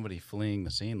 Actually, somebody fleeing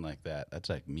the scene like that's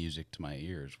like music to my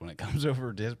ears when it comes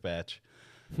over dispatch.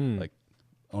 Like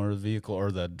owner of the vehicle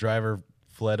or the driver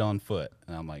fled on foot,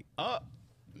 and I'm like, oh,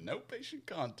 no patient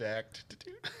contact.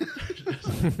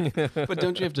 But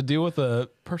don't you have to deal with a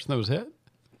person that was hit?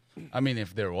 I mean,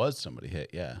 if there was somebody hit,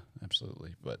 yeah,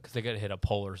 absolutely. But Because they got to hit a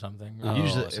pole or something. Oh,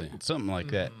 usually I see. something like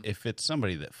that. If it's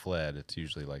somebody that fled, it's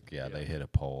usually like, they hit a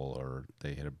pole or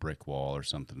they hit a brick wall or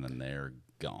something, and they're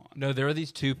gone. No, there were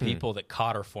these two people that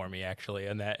caught her for me actually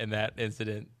in that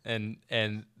incident, and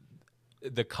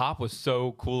the cop was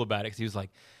so cool about it because he was like,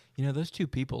 those two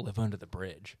people live under the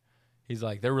bridge. He's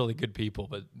like, they're really good people,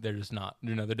 but they're just not.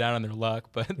 They're down on their luck.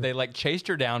 But they like chased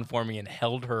her down for me and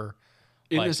held her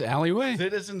In this alleyway?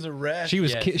 Citizens arrest. She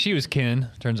was Yes. she was kin,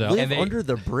 turns out. Live under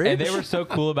the bridge. And they were so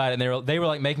cool about it. And they were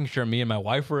like making sure me and my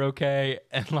wife were okay.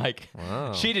 And like,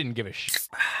 she didn't give a shit.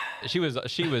 She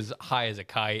was high as a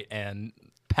kite and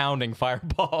pounding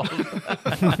fireballs.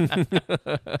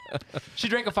 She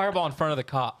drank a fireball in front of the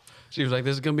cop. She was like,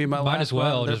 "This is gonna be my Might last as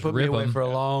well one. They're just putting me rip away 'em. for a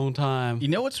long time." You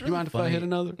know what's You really mind funny? if I hit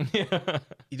another?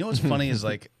 You know what's funny is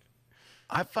like,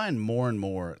 I find more and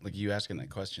more, like you asking that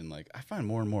question, like I find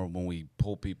more and more when we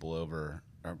pull people over,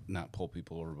 or not pull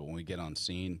people over, but when we get on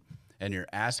scene and you're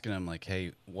asking them like,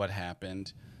 hey, what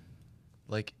happened?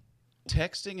 Like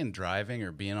texting and driving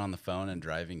or being on the phone and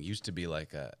driving used to be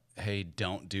like hey,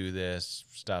 don't do this,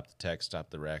 stop the text,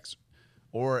 stop the wrecks.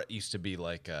 Or it used to be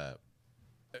like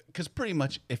because pretty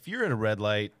much if you're at a red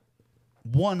light,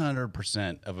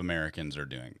 100% of Americans are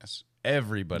doing this.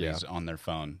 Everybody's on their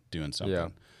phone doing something. Yeah.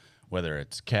 Whether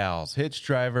it's Cal's hitch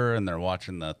driver and they're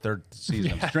watching the third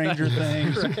season of Stranger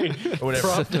Things or whatever.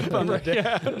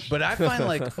 But I find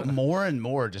like more and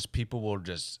more just people will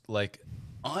just like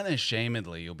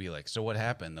unashamedly, you'll be like, so what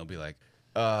happened? They'll be like,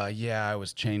 yeah, I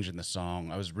was changing the song.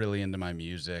 I was really into my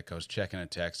music. I was checking a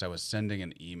text. I was sending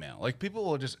an email. Like people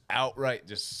will just outright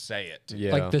just say it. To you.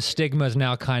 Yeah. Like the stigma is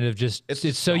now kind of just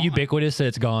it's so gone. ubiquitous that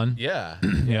it's gone. Yeah.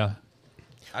 Yeah.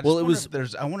 I Well,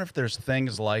 I wonder if there's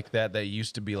things like that that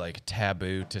used to be like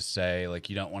taboo to say, like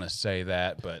you don't want to say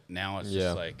that, but now it's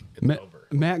just like it's over.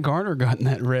 Matt Garner got in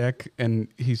that wreck, and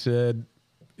he said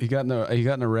he got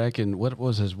in a wreck in what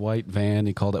was his white van?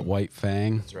 He called it White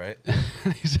Fang. That's right.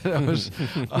 He said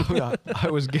I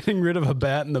was getting rid of a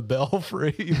bat in the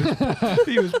belfry.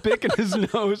 He was picking his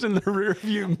nose in the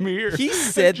rearview mirror. He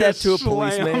said that Just to a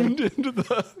policeman? slammed into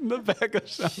the back of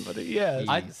somebody. Yes.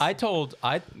 I told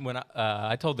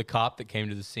the cop that came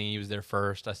to the scene, he was there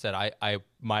first. I said I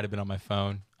might have been on my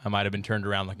phone. I might have been turned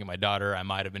around looking at my daughter. I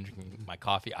might have been drinking my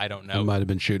coffee. I don't I know. might have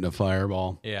been shooting a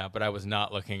fireball. Yeah, but I was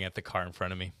not looking at the car in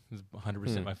front of me. It was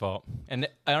 100% my fault. And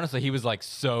honestly, he was like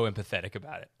so empathetic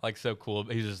about it, like so cool.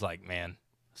 He was just like, "Man,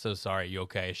 so sorry. You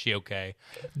okay? Is she okay?"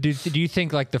 Do you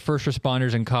think like the first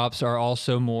responders and cops are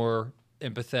also more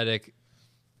empathetic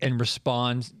and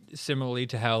respond similarly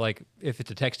to how like if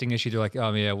it's a texting issue, they're like,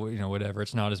 oh yeah, well, whatever.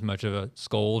 It's not as much of a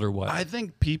scold or what. I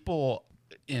think people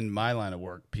in my line of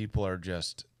work, people are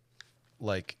just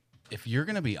like, if you're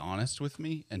going to be honest with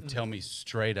me and tell me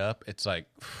straight up, it's like,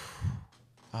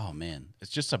 oh man, it's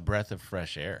just a breath of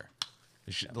fresh air.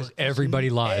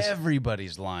 Everybody lies.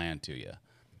 Everybody's lying to you.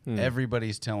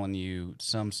 Everybody's telling you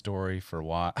some story for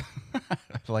why. I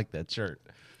like that shirt.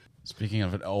 Speaking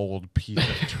of an old piece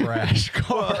of trash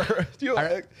car.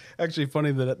 Actually,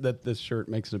 funny that this shirt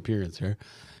makes an appearance here.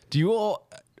 Do you all?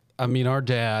 I mean, our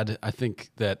dad. I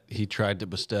think that he tried to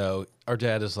bestow. Our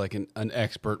dad is like an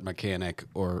expert mechanic,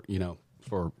 or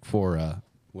for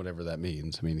whatever that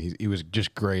means. I mean, he was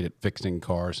just great at fixing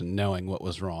cars and knowing what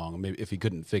was wrong. Maybe if he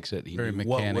couldn't fix it, he Very knew what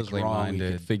was mechanically wrong. He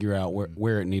minded. could figure out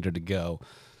where it needed to go.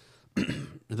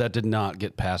 That did not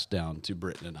get passed down to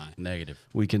Britton and I. Negative.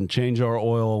 We can change our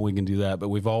oil, we can do that, but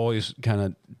we've always kind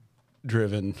of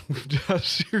driven a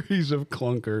series of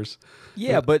clunkers.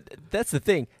 Yeah, but that's the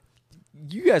thing.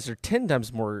 You guys are 10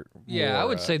 times more. Yeah, I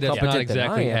would say that's competent not than I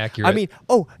exactly am. accurate. I mean,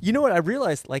 you know what? I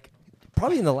realized, like,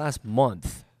 probably in the last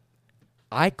month,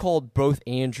 I called both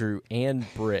Andrew and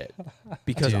Britt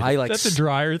because I like. that's a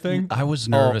dryer thing. I was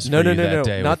nervous no, for no, you no, that no,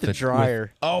 day. not with the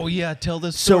dryer. oh yeah, tell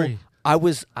this So story. I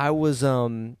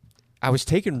was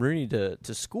taking Rooney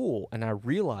to school, and I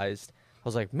realized I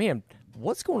was like, man,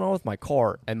 what's going on with my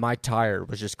car? And my tire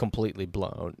was just completely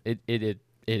blown. It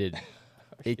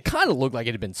kind of looked like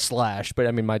it had been slashed, but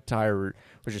I mean, my tire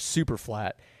was just super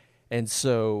flat. And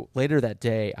so later that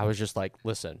day, I was just like,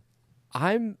 listen,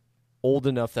 I'm old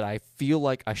enough that I feel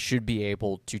like I should be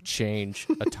able to change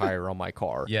a tire on my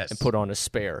car Yes. and put on a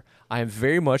spare. I am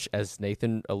very much, as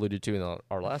Nathan alluded to in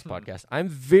our last podcast, I'm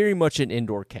very much an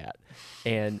indoor cat.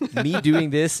 And me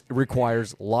doing this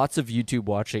requires lots of YouTube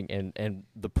watching and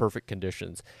the perfect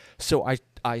conditions. So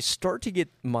I start to get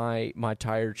my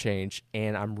tire changed,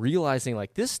 and I'm realizing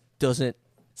like this doesn't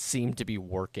seem to be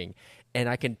working. And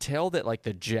I can tell that like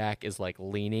the jack is like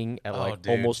leaning at like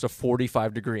dude. almost a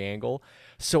 45-degree angle.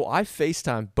 So I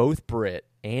FaceTime both Britt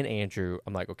and Andrew.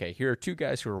 I'm like, okay, here are two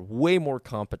guys who are way more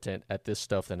competent at this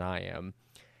stuff than I am.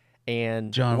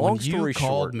 And John, long when story you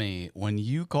called short,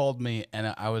 me,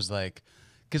 and I was like,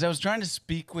 because I was trying to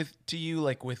speak to you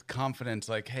like with confidence,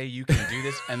 like, hey, you can do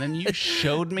this, and then you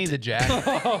showed me the jack,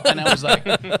 and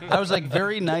I was like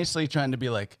very nicely trying to be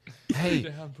like,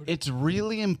 hey, it's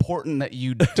really important that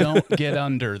you don't get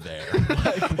under there.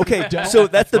 okay, so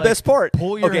that's the best part.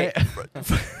 Pull your okay.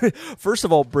 First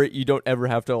of all, Britt, you don't ever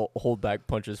have to hold back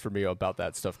punches for me about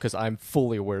that stuff because I'm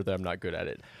fully aware that I'm not good at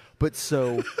it. But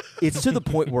so it's to the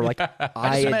point where like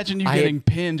I just imagine you getting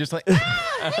pinned, just like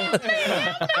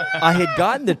I had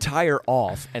gotten the tire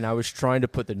off and I was trying to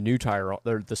put the new tire on,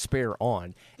 or the spare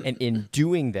on, and in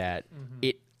doing that,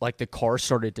 it like the car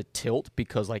started to tilt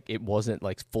because like it wasn't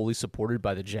like fully supported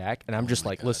by the jack, and I'm just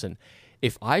like, listen,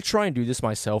 if I try and do this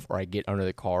myself or I get under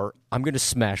the car, I'm going to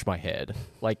smash my head.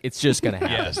 Like, it's just going to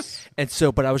happen. Yes. And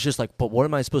so, but I was just like, but what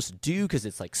am I supposed to do? Because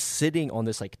it's like sitting on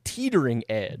this like teetering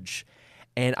edge.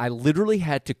 And I literally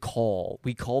had to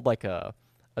we called like a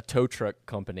tow truck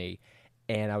company.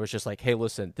 And I was just like, hey,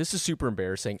 listen, this is super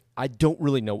embarrassing. I don't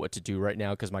really know what to do right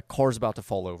now because my car's about to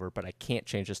fall over, but I can't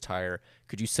change this tire.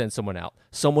 Could you send someone out?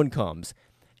 Someone comes.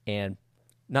 And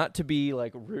not to be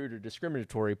like rude or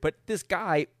discriminatory, but this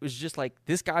guy was just like,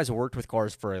 this guy's worked with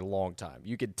cars for a long time.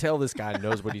 You could tell this guy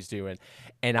knows what he's doing.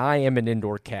 And I am an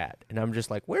indoor cat. And I'm just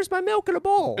like, where's my milk in a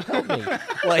bowl? Help me.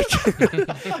 Like,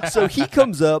 so he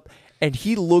comes up and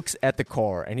he looks at the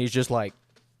car and he's just like,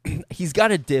 he's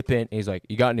got a dip in. And he's like,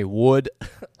 you got any wood?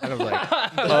 And I'm like,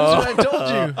 that's what I told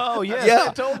you. Oh, yes, yeah.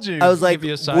 I told you. I was like, Give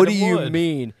you a side what of do you wood.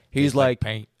 mean? He's like,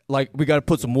 paint. like, we got to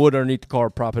put some wood underneath the car,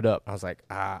 prop it up. I was like,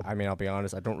 I mean, I'll be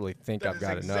honest, I don't really think I've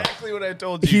got enough. Exactly what I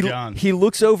told you, John. He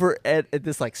looks over at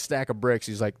this like stack of bricks.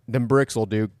 He's like, them bricks will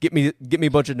do. Get me a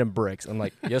bunch of them bricks. I'm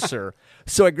like, yes, sir.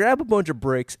 So I grab a bunch of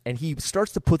bricks and he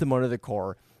starts to put them under the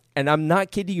car. And I'm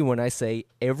not kidding you when I say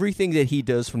everything that he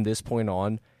does from this point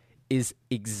on is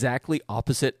exactly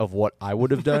opposite of what I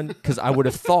would have done, because I would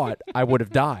have thought I would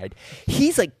have died.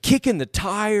 He's like kicking the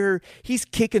tire. He's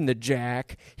kicking the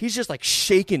jack. He's just like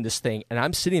shaking this thing. And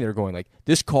I'm sitting there going like,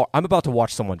 this car, I'm about to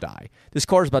watch someone die. This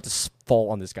car is about to fall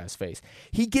on this guy's face.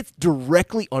 He gets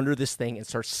directly under this thing and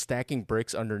starts stacking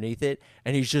bricks underneath it.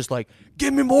 And he's just like,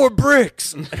 give me more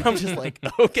bricks. And I'm just like,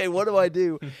 okay, what do I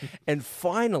do? And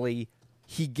finally,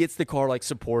 he gets the car like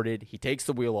supported. He takes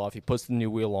the wheel off. He puts the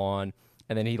new wheel on.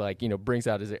 And then he like, you know, brings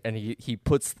out his, and he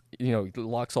puts, you know,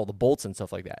 locks all the bolts and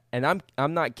stuff like that. And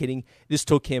I'm not kidding. This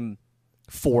took him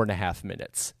 4.5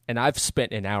 minutes. And I've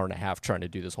spent an hour and a half trying to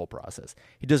do this whole process.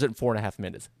 He does it in 4.5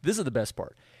 minutes. This is the best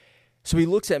part. So he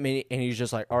looks at me and he's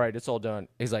just like, all right, it's all done.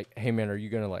 He's like, hey man, are you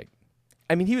going to like,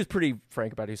 I mean, he was pretty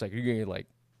frank about it. He's like, are you going to like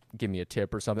give me a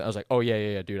tip or something? I was like, oh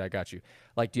yeah, dude, I got you.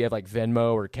 Like, do you have like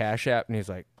Venmo or Cash App? And he's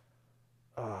like,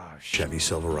 oh, Chevy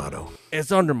Silverado.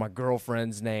 it's under my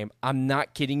girlfriend's name. I'm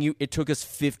not kidding you. It took us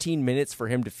 15 minutes for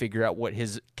him to figure out what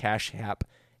his Cash App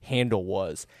handle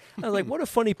was. I was like, what a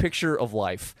funny picture of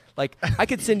life. Like, I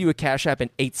could send you a Cash App in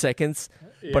 8 seconds,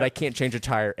 but I can't change a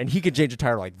tire. And he can change a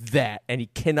tire like that, and he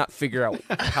cannot figure out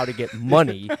how to get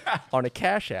money on a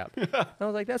Cash App. And I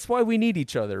was like, that's why we need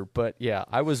each other. But yeah,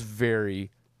 I was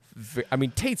I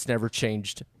mean, Tate's never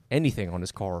changed anything on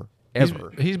his car.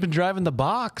 Ever. He's been driving the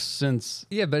box since.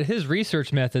 Yeah, but his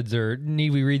research methods are, need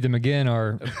we read them again,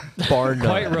 are Bar none.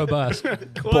 quite robust.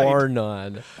 Bar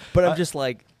none. But I'm just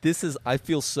like, I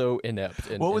feel so inept.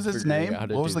 What was his name? What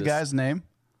was the guy's name?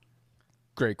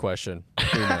 Great question.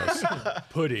 Who knows?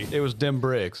 Putty. It was Dim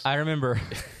Briggs. I remember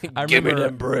Give me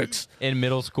them bricks. in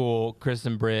middle school, Chris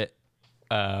and Britt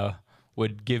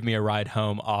would give me a ride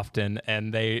home often,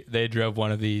 and they drove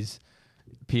one of these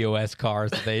POS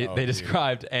cars that they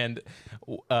described, and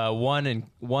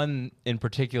one in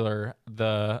particular,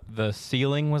 the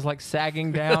ceiling was like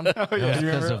sagging down.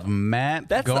 Because of Matt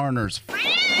Garner's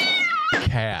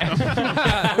cat.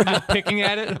 We're just picking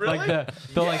at it, like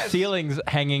the like ceiling's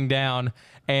hanging down.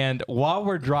 And while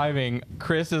we're driving,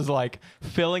 Chris is like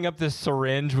filling up this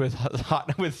syringe with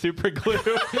super glue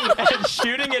and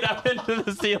shooting it up into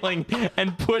the ceiling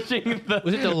and pushing the.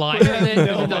 Was it the liner that,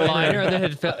 was it the liner that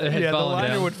had fallen the liner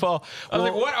down? would fall. I was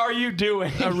like, "What are you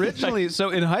doing?" Originally,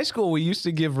 so in high school, we used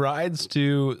to give rides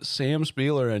to Sam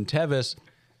Spieler and Tevis,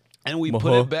 and we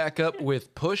put it back up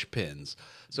with push pins.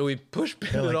 So we push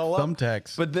pinned it all up.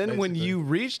 thumbtacks, But then when you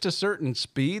reached a certain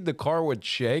speed, the car would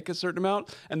shake a certain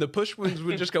amount, and the push pins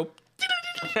would just go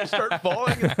start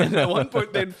falling. And at one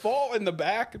point, they'd fall in the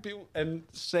back, and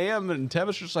Sam and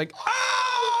Tevis were just like,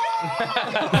 "Oh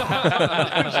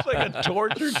It's like a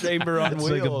torture chamber on It's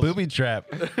wheels. like a booby trap.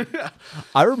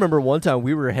 I remember one time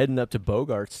we were heading up to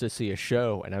Bogart's to see a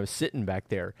show, and I was sitting back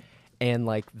there, and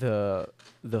like the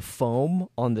foam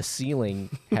on the ceiling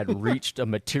had reached a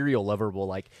material level where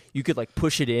like you could like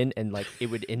push it in and like it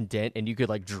would indent, and you could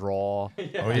like draw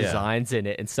designs in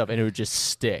it and stuff, and it would just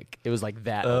stick. It was like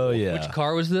that. Oh yeah. Which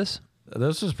car was this?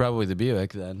 This was probably the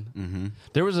Buick then. Mm-hmm.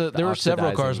 There were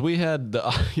several cars. oxidizing. We had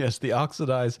the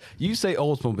oxidized. You say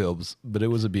Oldsmobiles, but it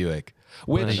was a Buick.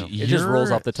 Which It just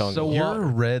rolls off the tongue. So Your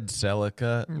red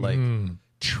Celica, like,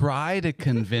 try to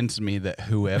convince me that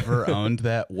whoever owned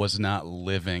that was not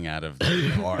living out of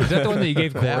the car. Is that the one that you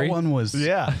gave Corey? That one was,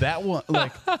 that one,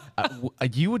 like,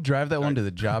 you would drive that one to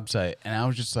the job site, and I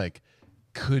was just like,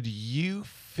 could you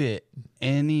fit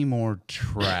any more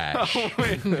trash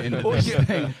into this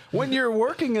thing? when you're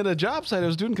working at a job site, I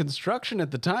was doing construction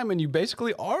at the time, and you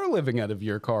basically are living out of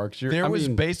your car. 'Cause There was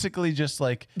basically just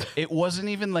like, it wasn't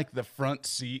even like the front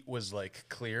seat was like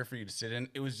clear for you to sit in.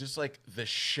 It was just like the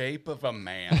shape of a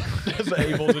man was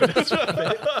able to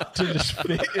just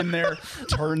fit in there,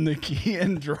 turn the key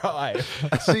and drive.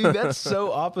 See, that's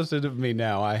so opposite of me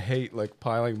now. I hate like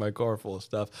piling my car full of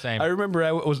stuff. Same. I remember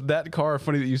I was that car.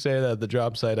 Funny that you say that at the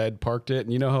job site. I had parked it,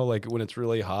 and you know how like when it's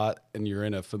really hot and you're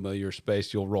in a familiar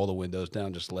space, you'll roll the windows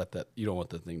down, just let that. You don't want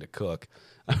the thing to cook.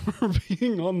 I remember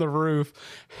being on the roof,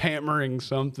 hammering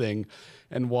something,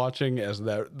 and watching as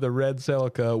the red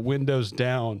Celica, windows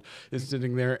down, is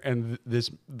sitting there, and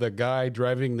the guy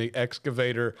driving the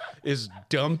excavator is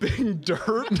dumping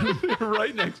dirt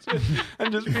right next to it,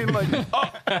 and just being like,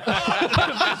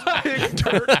 this big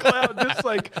dirt cloud just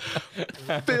like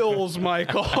fills my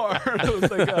car. I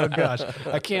was like, oh gosh,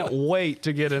 I can't wait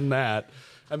to get in that.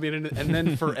 I mean, and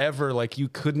then forever, like you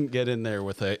couldn't get in there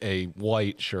with a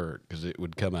white shirt because it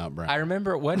would come out brown. I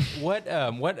remember what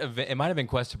event, it might have been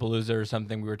Questapalooza or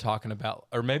something we were talking about,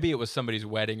 or maybe it was somebody's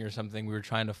wedding or something we were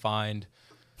trying to find.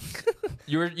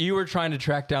 You were trying to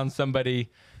track down somebody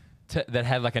that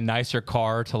had like a nicer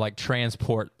car to like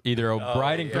transport either a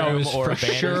bride and groom or a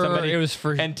band or somebody. It was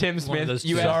for and Tim one of Smith. those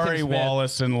You two. asked Sorry, Tim Smith,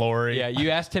 Wallace and Lori. Yeah, you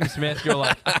asked Tim Smith. You're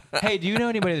like, hey, do you know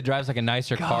anybody that drives like a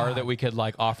nicer car that we could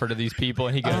like offer to these people?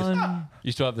 And he goes,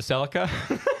 you still have the Celica?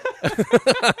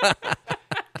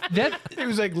 It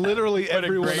was like literally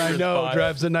everyone great I know response.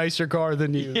 drives a nicer car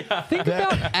than you. Yeah. Think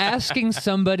about asking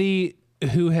somebody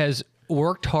who has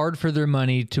worked hard for their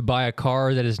money to buy a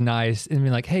car that is nice and be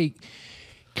like, hey,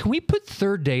 can we put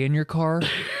Third Day in your car? Do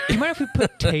you mind if we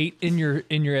put Tate in your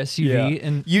SUV? Yeah.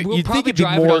 And You'd we'll think probably it'd be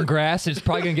drive it more- on grass. And it's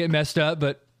probably going to get messed up,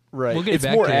 but Right. we'll get It's it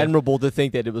back more to you. admirable to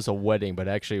think that it was a wedding, but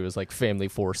actually it was like Family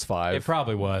Force 5 It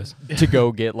probably was. to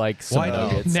go get like some White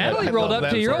Oak. nuggets. Natalie I rolled love up that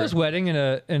to for Euro's her. wedding in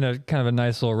a kind of a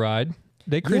nice little ride.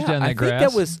 They cruised down that I grass.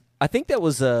 think that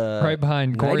was right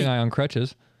behind Corey 90 and I on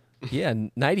crutches. Yeah,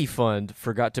 90 Fund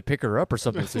forgot to pick her up or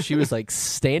something, so she was like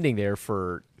standing there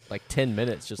for like 10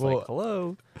 minutes, just Well, like,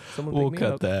 hello, someone We'll pick me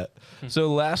cut up. that.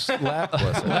 So last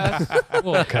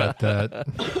We'll cut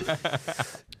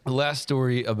that. last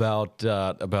story about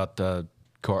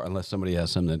car, unless somebody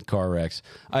has something, car wrecks.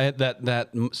 I had that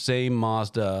same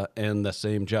Mazda and the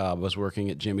same job. I was working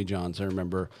at Jimmy John's. I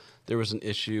remember there was an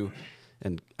issue,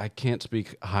 and I can't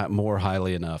speak more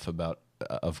highly enough about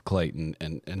of Clayton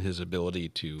and his ability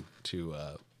to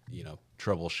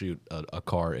troubleshoot a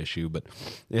car issue. But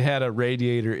it had a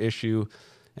radiator issue,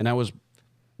 and I was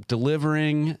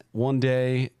delivering one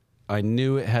day. I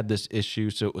knew it had this issue,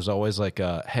 so it was always like,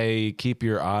 hey, keep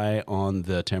your eye on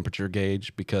the temperature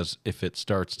gauge, because if it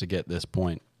starts to get this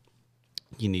point,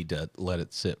 you need to let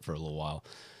it sit for a little while.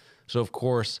 So, of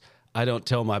course, I don't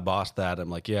tell my boss that. I'm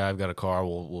like, yeah, I've got a car.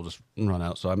 We'll just run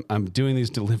out. So I'm doing these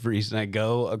deliveries, and I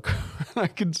go, I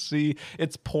can see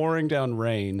it's pouring down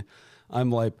rain.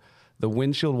 I'm like, the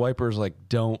windshield wipers like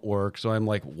don't work, so I'm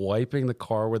like wiping the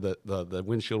car with the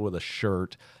windshield with a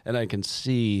shirt, and I can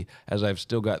see, as I've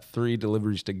still got 3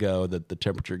 deliveries to go, that the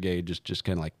temperature gauge is just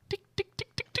kind of like tick tick tick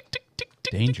tick tick tick tick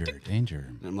tick. Danger.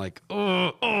 And I'm like,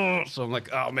 oh, so I'm like,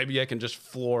 oh, maybe I can just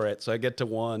floor it. So I get to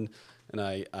 1, and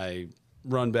I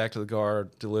run back to the car,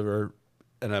 deliver,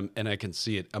 and I can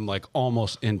see it. I'm like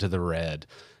almost into the red,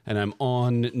 and I'm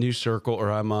on New Circle,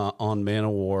 or I'm on Man of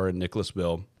War in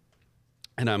Nicholasville.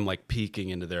 And I'm like peeking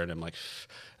into there, and I'm like,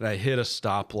 and I hit a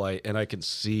stoplight, and I can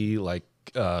see like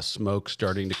smoke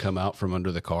starting to come out from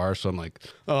under the car. So I'm like,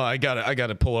 oh, I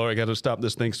gotta pull over, I gotta stop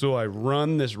this thing. So I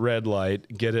run this red light,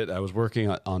 get it. I was working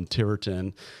on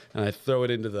Tiverton, and I throw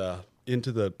it into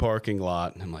the parking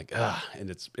lot, and I'm like, and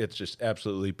it's just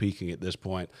absolutely peaking at this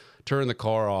point. Turn the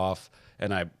car off,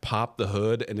 and I pop the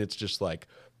hood, and it's just like.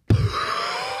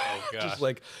 just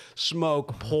like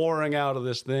smoke pouring out of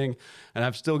this thing. And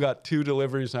I've still got 2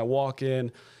 deliveries. And I walk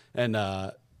in, and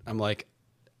I'm like,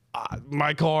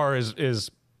 my car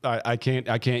is I can't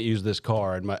use this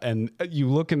car. And you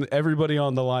look, and everybody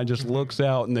on the line just looks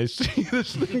out, and they see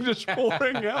this thing just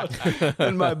pouring out.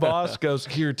 And my boss goes,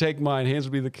 "Here, take mine," hands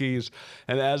me the keys.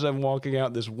 And as I'm walking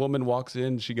out, this woman walks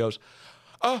in. She goes,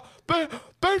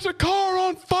 there's a car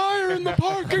on fire in the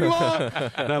parking lot.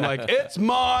 And I'm like, "It's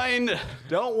mine.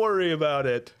 Don't worry about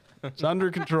it. It's under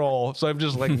control." So I've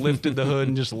just like lifted the hood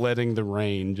and just letting the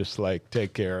rain just like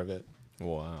take care of it.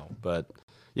 Wow. But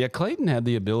yeah, Clayton had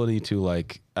the ability to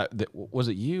like, was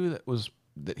it you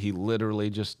that he literally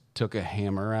just took a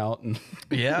hammer out? And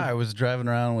Yeah, I was driving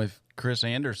around with Chris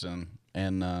Anderson,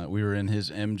 and we were in his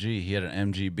MG. He had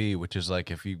an MGB, which is like,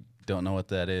 if you don't know what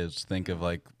that is, think of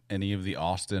like any of the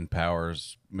Austin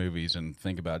Powers movies and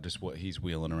think about just what he's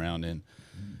wheeling around in.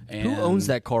 And Who owns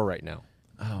that car right now?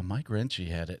 Oh, Mike Renchie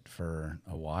had it for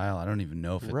a while. I don't even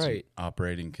know if it's in Right.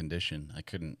 operating condition. I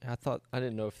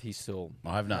didn't know if he still.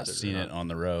 Well, I've not had seen or it on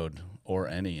the road, or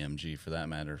any MG for that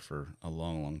matter, for a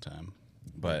long, long time.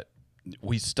 But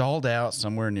we stalled out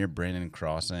somewhere near Brandon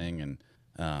Crossing, and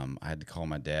I had to call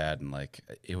my dad, and like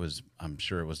I'm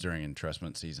sure it was during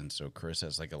entrustment season. So Chris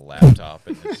has like a laptop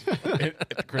in his.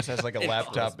 Chris has like a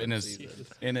laptop in his.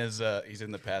 He's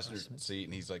in the passenger seat,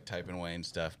 and he's like typing away and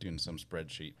stuff, doing some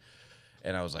spreadsheet.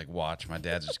 And I was like, "Watch, my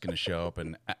dad's just gonna show up."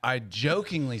 And I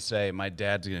jokingly say, "My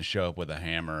dad's gonna show up with a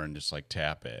hammer and just like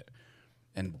tap it."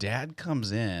 And Dad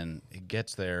comes in, he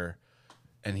gets there,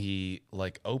 and he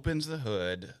like opens the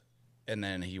hood, and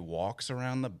then he walks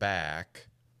around the back,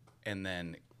 and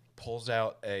then pulls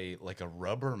out a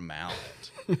rubber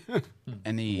mallet,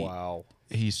 and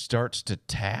he starts to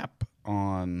tap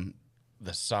on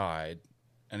the side,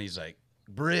 and he's like,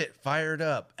 "Britt, fired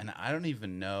up," and I don't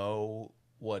even know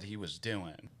what he was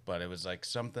doing, but it was like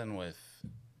something with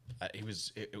it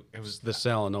was the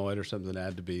solenoid or something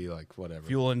had to be like whatever.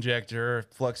 Fuel injector,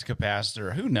 flux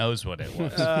capacitor, who knows what it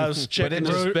was. I was checking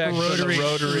the specs for the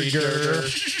rotary girder.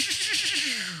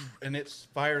 And it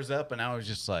fires up, and I was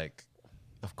just like,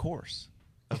 of course.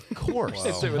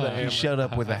 He showed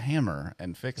up with a hammer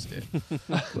and fixed it.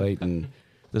 Clayton,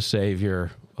 the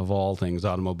savior of all things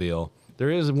automobile. There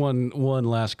is one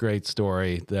last great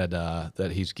story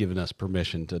that he's given us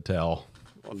permission to tell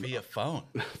Via phone.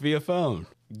 via phone.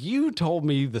 You told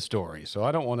me the story, so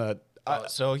I don't want to.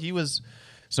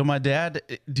 So my dad,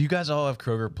 do you guys all have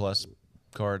Kroger Plus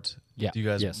cards? Yeah. Do you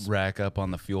guys rack up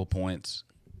on the fuel points?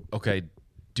 Okay.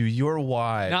 Do your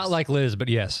wives... Not like Liz, but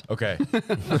yes. Okay.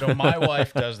 So my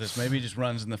wife does this. Maybe it just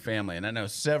runs in the family. And I know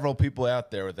several people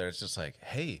out there where it's just like,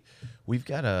 "Hey, we've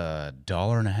got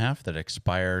 $1.50 that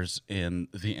expires in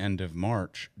the end of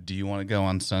March. Do you want to go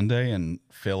on Sunday and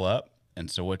fill up?" And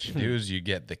so what you do is you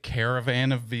get the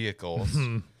caravan of vehicles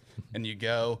and you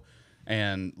go,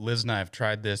 and Liz and I have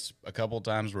tried this a couple of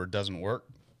times where it doesn't work.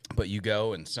 But you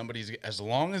go, and as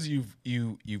long as you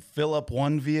fill up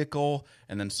one vehicle,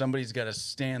 and then somebody's got to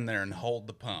stand there and hold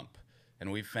the pump.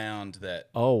 And we found that.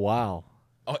 Oh, wow.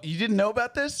 Oh, you didn't know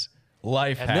about this?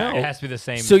 Life hack. No. It has to be the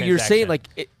same. So you're saying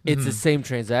transaction. like it's the same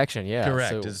transaction, yeah? Correct.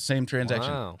 So, It's the same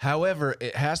transaction. Wow. However,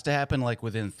 it has to happen like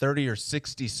within 30 or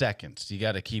 60 seconds. You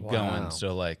got to keep going.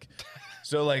 So like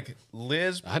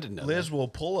Liz, I didn't know Liz that. will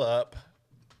pull up.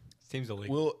 Seems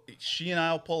illegal. She and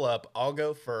I'll pull up. I'll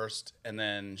go first, and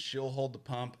then she'll hold the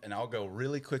pump, and I'll go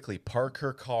really quickly, park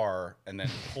her car, and then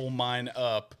pull mine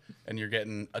up, and you're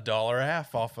getting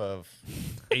 $1.50 off of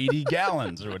 80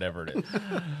 gallons or whatever it is.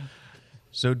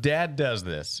 So Dad does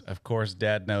this. Of course,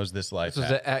 Dad knows this life This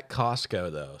is hack. at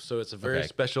Costco, though, so it's a very Okay,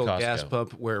 special gas Costco.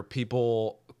 pump where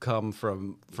people come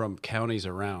from counties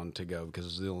around to go because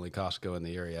it's the only Costco in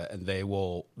the area, and they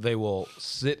will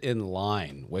sit in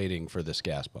line waiting for this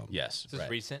gas pump. Yes, Is this right.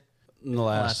 recent? In the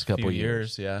last couple few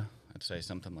years. yeah, I'd say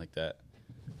something like that.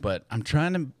 But I'm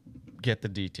trying to get the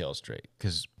details straight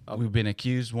because we've been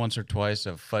accused once or twice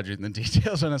of fudging the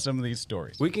details on some of these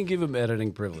stories. We can give him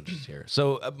editing privileges here.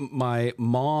 So my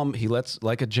mom, he lets,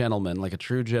 like a gentleman, like a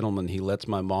true gentleman, he lets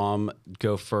my mom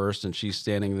go first, and she's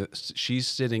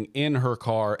sitting in her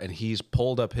car, and he's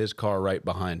pulled up his car right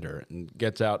behind her and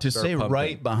gets out To start say pumping.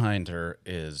 right behind her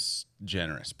is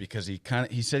generous because he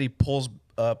said he pulls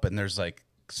up and there's like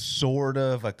sort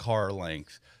of a car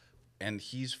length, and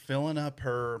he's filling up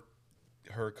her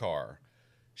car.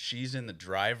 She's in the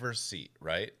driver's seat,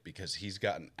 right? Because he's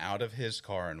gotten out of his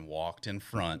car and walked in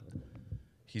front.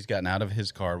 He's gotten out of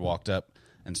his car, walked up,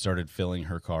 and started filling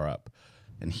her car up.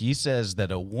 And he says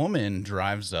that a woman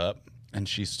drives up and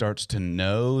she starts to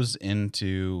nose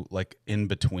into like in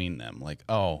between them, like,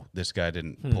 oh, this guy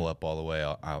didn't pull up all the way.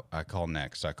 I call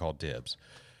next. I call dibs,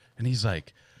 and he's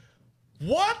like,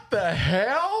 what the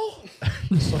hell?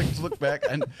 He's like, look back,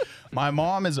 and my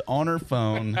mom is on her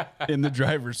phone in the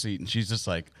driver's seat, and she's just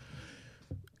like,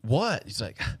 what? He's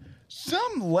like,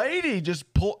 some lady just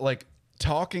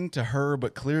talking to her,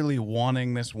 but clearly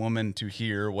wanting this woman to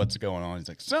hear what's going on. He's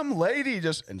like, some lady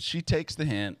just, and she takes the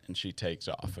hint and she takes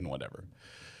off and whatever.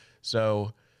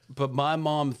 So, But my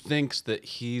mom thinks that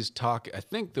he's talking. I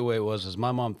think the way it was is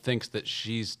my mom thinks that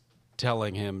she's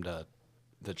telling him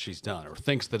that she's done, or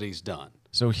thinks that he's done.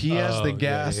 so he has the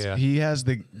gas. yeah. He has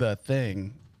the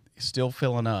thing still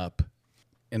filling up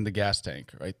in the gas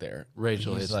tank right there.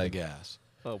 Rachel He's hits like, the gas.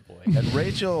 Oh boy. and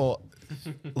Rachel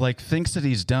like thinks that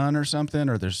he's done or something,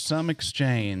 or there's some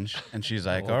exchange, and she's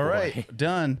like, all right,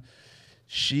 done.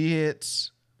 She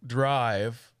hits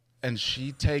drive and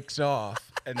she takes off,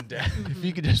 and Dad, if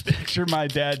you could just picture my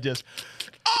dad just,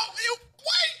 oh, you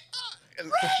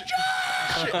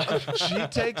wait, she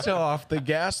takes off, the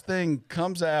gas thing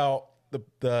comes out,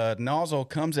 the nozzle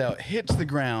comes out, hits the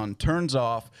ground, turns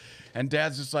off, and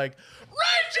Dad's just like,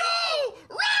 Rachel,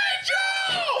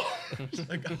 just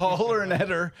like hollering at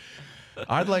her.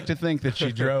 I'd like to think that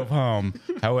she drove home.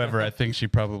 However, I think she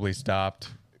probably stopped,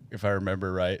 if I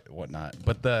remember right, whatnot.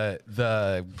 But the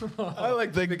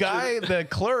guy, the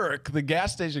clerk, the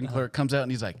gas station clerk comes out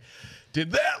and he's like,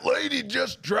 did that lady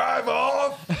just drive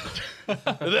off? Did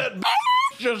that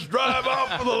just drive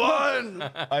off of the line?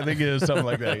 I think it was something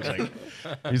like that.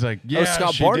 He's like, yeah,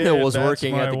 Scott she Barnhill did. was That's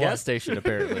working my at the wife." gas station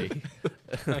apparently.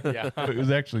 It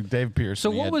was actually Dave Pierce.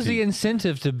 So what was the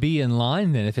incentive to be in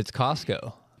line then if it's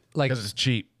Costco? Like, Because it's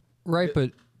cheap. right,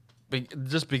 but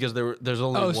Just because there's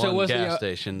only Oh, so one was the, gas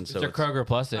station, so Is there it's- Kroger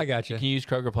Plus? I gotcha. Can you use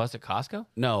Kroger Plus at Costco?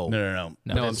 no, No.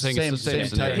 No, I'm saying it's the same type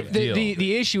scenario. of deal.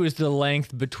 the issue is the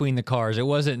length between the cars. It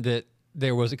wasn't that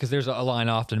there was, because there's a line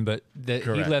often, but that he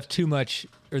Correct. left too much,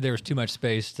 or there was too much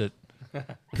space to.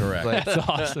 Correct. That's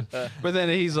awesome. But then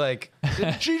he's like,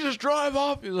 did she just drive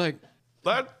off? He's like,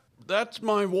 that's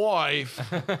my wife.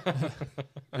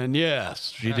 And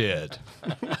yes, she did.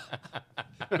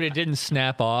 But it didn't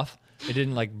snap off. It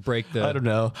didn't like break the. I don't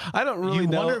know. I don't really You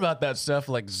know. wonder about that stuff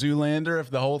like Zoolander, if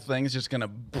the whole thing's just going to,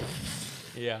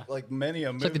 Yeah. like many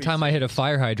a movie. It's like the time I hit a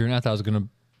fire hydrant, I thought I was gonna.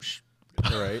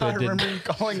 Right. I remember you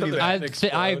calling me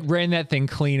that. I ran that thing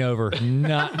clean over.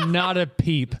 Not a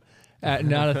peep.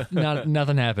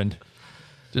 Nothing happened.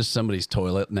 Just somebody's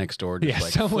toilet next door just Yeah,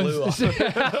 like flew off.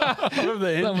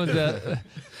 someone's.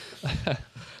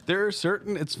 There are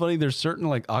certain, it's funny, there's certain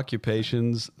like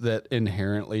occupations that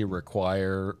inherently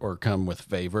require or come with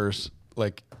favors.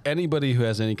 Like anybody who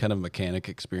has any kind of mechanic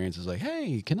experience is like,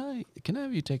 hey, can I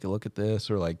have you take a look at this?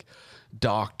 Or like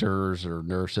doctors or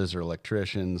nurses or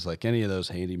electricians, like any of those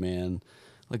handyman.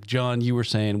 Like John, you were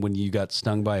saying when you got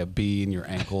stung by a bee in your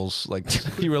ankles, like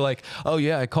you were like, "Oh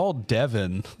yeah, I called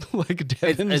Devin." Like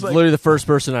Devin's It's like, literally the first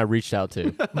person I reached out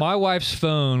to. My wife's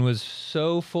phone was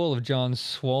so full of John's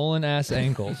swollen ass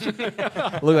ankles.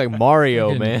 Look like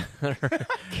Mario, man.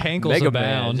 Cankles Mega Man.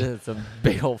 abound. It's a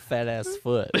big old fat ass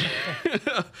foot.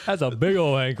 That's a big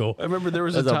old ankle. I remember there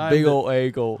was That's a a time big that old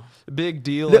ankle. Big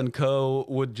Deal and Co.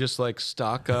 would just like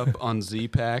stock up on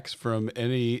Z-Packs from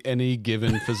any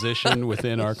given physician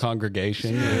within our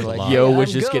congregation. They're like, Yo "Yeah,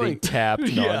 was I'm just going." getting tapped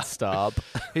Yeah. nonstop.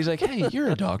 He's like, "Hey, you're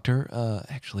a doctor,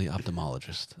 actually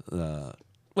ophthalmologist.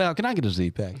 Well, can I get a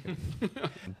Z-Pack?"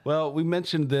 Well, we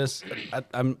mentioned this.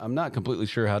 I'm not completely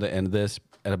sure how to end this,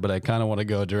 but I kind of want to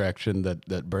go a direction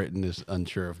that Brayton is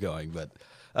unsure of going. But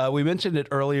we mentioned it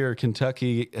earlier.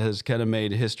 Kentucky has kind of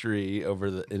made history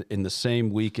over in the same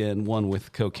weekend, one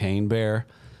with Cocaine Bear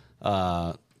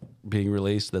being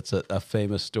released. That's a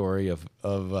famous story of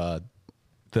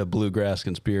the bluegrass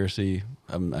conspiracy.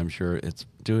 I'm sure it's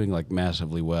doing like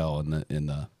massively well in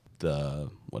the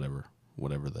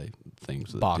whatever they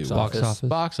things that Box do. office.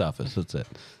 Box office. That's it.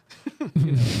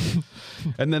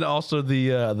 And then also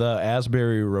the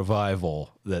Asbury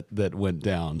revival that went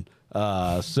down.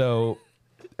 So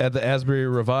at the Asbury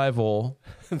revival,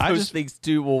 Those things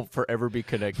too will forever be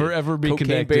connected. Cocaine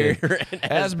connected. Bear and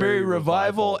Asbury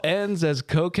revival ends as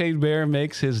Cocaine Bear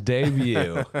makes his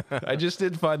debut. I just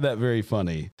did find that very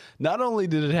funny. Not only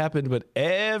did it happen, but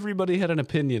everybody had an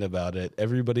opinion about it.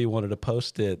 Everybody wanted to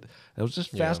post it. I was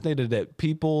just fascinated at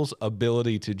people's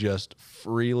ability to just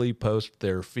freely post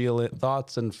their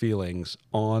thoughts and feelings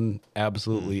on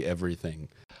absolutely everything.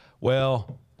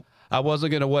 Well, I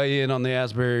wasn't going to weigh in on the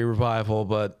Asbury revival,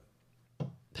 but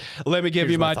Let me give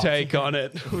Here's you my my take on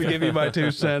it. Let me give you my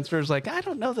 2 cents. First, like, I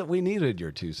don't know that we needed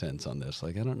your 2 cents on this.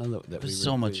 Like, I don't know that we It's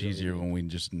so much easier when we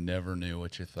just never knew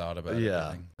what you thought about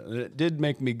everything. It did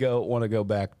make me want to go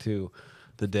back to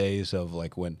the days of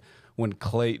like when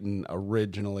Clayton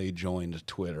originally joined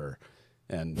Twitter,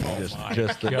 and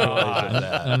just the noise of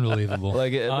that. Unbelievable.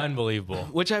 Like Unbelievable.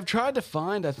 which I've tried to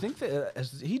find. I think that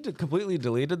he completely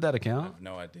deleted that account.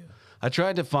 No idea. I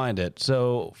tried to find it.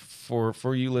 So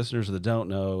for you listeners that don't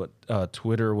know,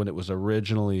 Twitter, when it was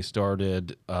originally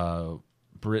started,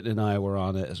 Britt and I were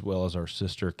on it, as well as our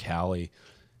sister Callie,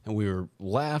 and we were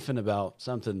laughing about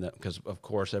something that, because of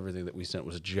course everything that we sent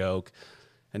was a joke,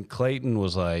 and Clayton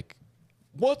was like,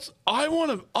 I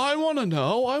want to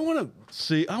know, I want to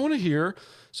see, I want to hear.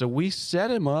 So we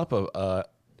set him up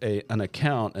an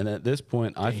account, and at this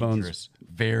point, iPhones,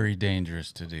 Very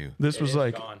dangerous to do. this was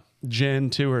like Gen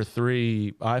 2 or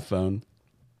 3 iPhone.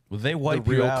 Well, they The wipe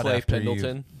you real out Clay after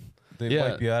Pendleton. They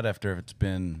Yeah. wipe you out after it's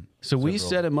been. So we several-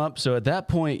 set him up. So at that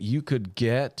point, you could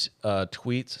get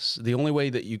tweets. The only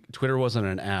way that Twitter wasn't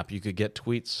an app, you could get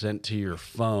tweets sent to your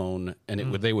phone,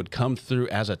 and they would come through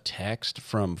as a text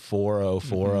from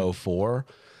 40404.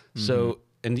 So,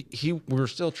 and we were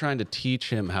still trying to teach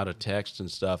him how to text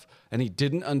and stuff, and he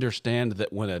didn't understand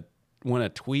that when a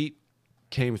tweet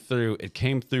came through, it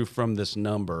came through from this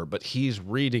number, but he's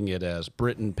reading it as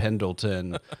Britton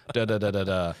Pendleton, da da da da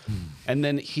da, and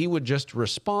then he would just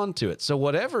respond to it. So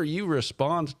whatever you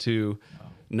respond to,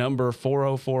 number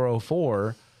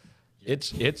 40404,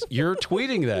 it's you're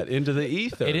tweeting that into the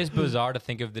ether. It is bizarre to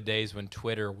think of the days when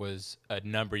Twitter was a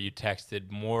number you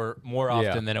texted more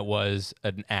often than it was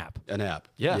an app. an app.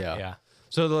 Yeah, Yeah.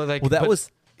 So like, Well, that but was-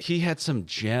 he had some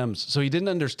gems, so he didn't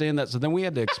understand that. So then we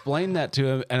had to explain that to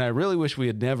him, and I really wish we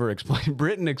had never explained.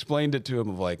 Britton explained it to him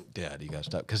of like, Dad, you gotta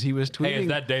stop, because he was tweeting. Hey, is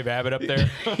that Dave Abbott up there?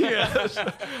 Yes,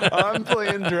 I'm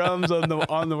playing drums on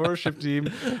the worship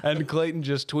team, and Clayton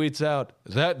just tweets out,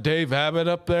 "Is that Dave Abbott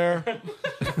up there?"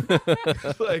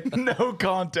 Like No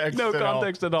context. no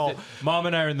context at all. Mom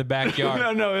and I are in the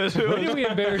backyard. No, it was, When did we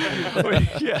embarrass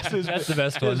you? yes, That's the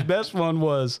best one. His best one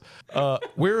was,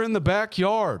 "We're in the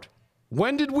backyard.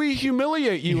 When did we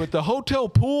humiliate you at the hotel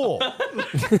pool?"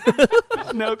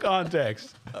 No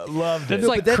context. Loved That's it.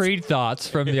 like Creed thoughts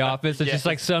from The Office. It's just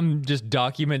like some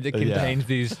document that contains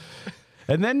these.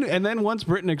 And then once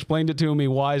Britton explained it to him, he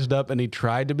wised up and he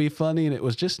tried to be funny, and it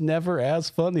was just never as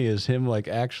funny as him like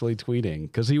actually tweeting,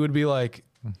 because he would be like,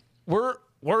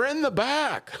 "We're in the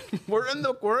back. we're in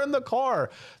the car."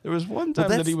 There was one time that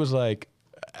that's- he was like,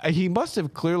 he must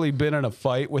have clearly been in a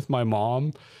fight with my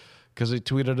mom, because he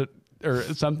tweeted it or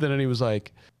something, and he was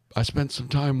like, "I spent some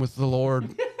time with the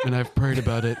Lord and I've prayed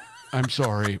about it. I'm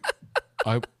sorry.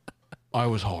 I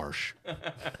was harsh."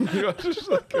 You know, just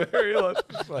like very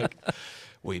just like,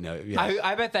 we know. Yes.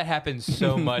 I bet that happened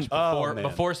so much before man.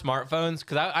 before smartphones,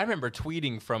 because I remember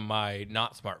tweeting from my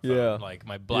not smartphone, Yeah. like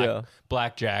my Yeah.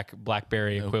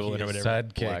 BlackBerry equivalent or whatever.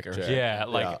 Sidekick. Or Blackjack. Yeah,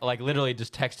 like literally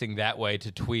just texting that way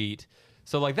to tweet.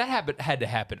 So like that had to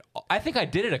happen. I think I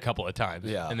did it a couple of times,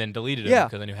 Yeah. and then deleted it Yeah.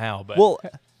 because I knew how. But Well,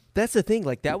 that's the thing.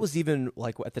 Like that was even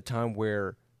like at the time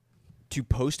where to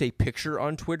post a picture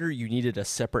on Twitter, you needed a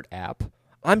separate app.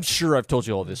 I'm sure I've told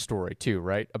you all this story too,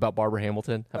 right? About Barbara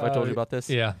Hamilton. Have I told you about this?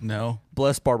 Yeah. No.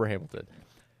 Bless Barbara Hamilton.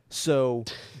 So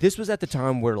this was at the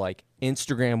time where like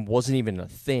Instagram wasn't even a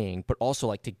thing, but also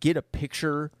like to get a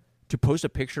picture, to post a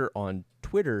picture on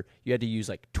Twitter, you had to use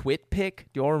like TwitPic. Do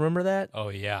you all remember that? oh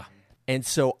yeah, And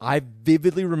so I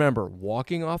vividly remember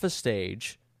walking off a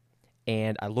stage,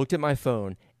 and I looked at my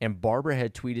phone, and Barbara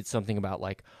had tweeted something about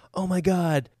like, "Oh my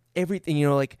God, everything,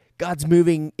 like God's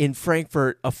moving in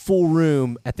Frankfurt, a full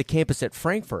room at the campus at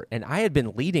Frankfurt." And I had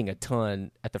been leading a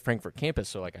ton at the Frankfurt campus,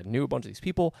 so like I knew a bunch of these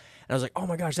people, and I was like, "Oh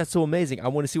my gosh, that's so amazing. I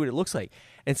want to see what it looks like."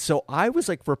 And so I was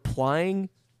like replying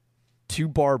to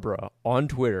Barbara on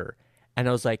Twitter, and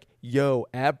I was like, "Yo,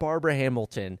 at Barbara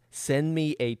Hamilton, send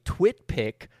me a twit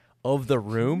pic of the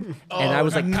room." And I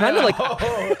was like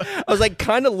I was like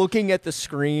kind of looking at the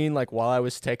screen like while I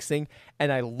was texting,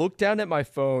 and I looked down at my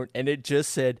phone and it just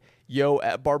said, "Yo,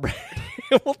 at Barbara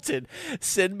Hamilton,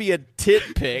 send me a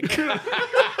tit pic."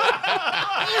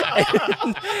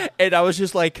 and I was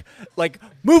just like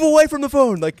move away from the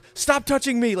phone, like stop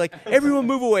touching me, like everyone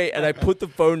move away. And I put the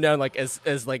phone down like as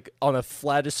like on the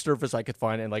flattest surface I could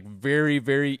find, and like very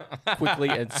very quickly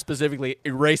and specifically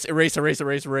erase.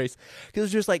 Because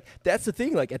it's just like that's the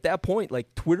thing, like at that point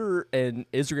like Twitter and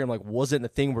Instagram like wasn't a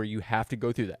thing where you have to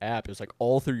go through the app. It was like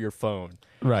all through your phone.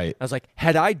 Right. I was like,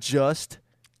 had I just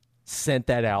sent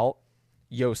that out,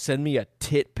 "Yo, send me a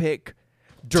tit pic,"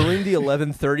 during the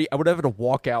 11:30, I would have had to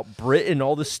walk out. Britt and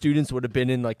all the students would have been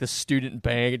in like the student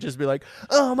bank and just be like,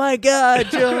 "Oh my God,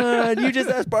 John, you just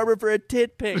asked Barbara for a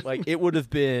tit pic." Like it would have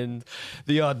been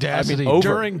The audacity over,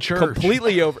 during church.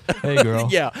 completely over. Hey, girl.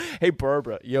 Yeah. Hey,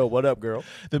 Barbara. Yo, what up, girl?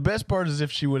 The best part is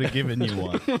if she would have given you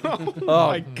one. Oh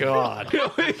my God.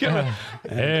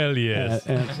 Hell yes.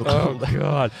 Oh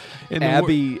God. In the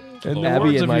Abby. In the Abby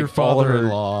words and of my your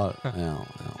father-in-law, that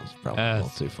was probably a little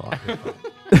too far.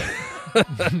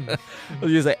 I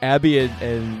was gonna say Abby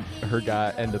and her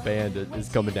guy and the band is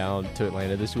coming down to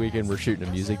Atlanta this weekend. We're shooting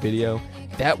a music video.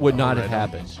 That would not have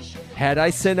happened had I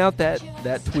sent out that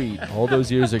tweet all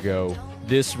those years ago.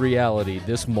 This reality,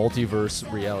 this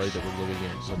multiverse reality that we're living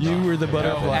in. would You not were the have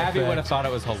butterfly happened. Abby would have effect. thought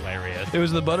it was hilarious. It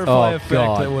was the butterfly Oh, effect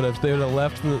God. that would have. They would have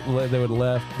left.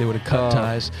 They would have cut Oh.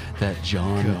 ties. That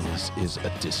John is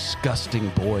a disgusting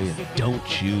boy, and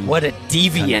don't you What a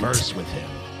deviant. converse with him.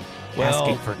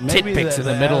 Asking for tit maybe pics in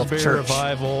the middle of Asbury church.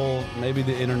 Revival. Maybe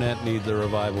the internet needs a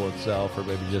revival itself, or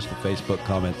maybe just the Facebook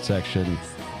comment section.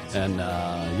 And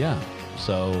yeah,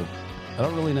 so I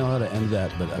don't really know how to end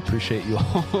that, but I appreciate you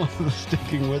all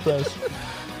sticking with us.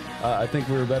 I think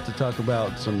we're about to talk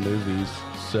about some movies,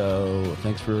 so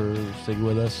thanks for sticking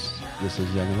with us. This is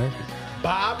Young American.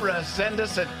 Barbara, send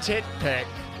us a tit pic.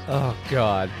 Oh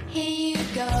God. Here you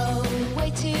go, way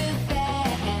too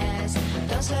fast.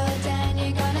 Don't slow down,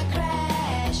 you're gonna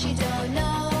crash. You don't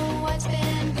know what's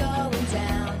been going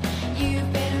down. You've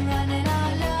been running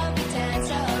all over town,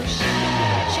 so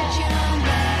shut your mouth.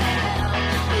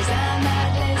 'Cause I'm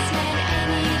not listening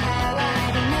anyhow. I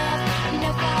had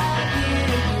enough of you.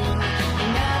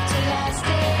 Enough to last a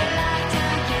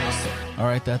lifetime. All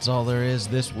right, that's all there is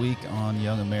this week on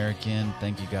Young American.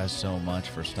 Thank you guys so much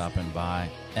for stopping by.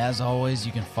 As always,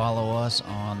 you can follow us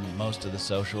on most of the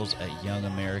socials at Young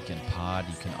American Pod.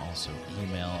 You can also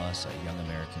email us at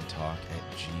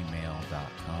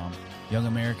youngamericantalk@gmail.com. Young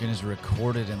American is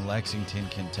recorded in Lexington,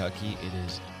 Kentucky. It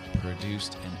is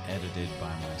produced and edited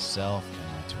by myself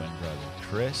and my twin brother,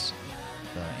 Chris.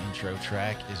 The intro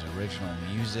track is original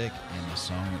music, and the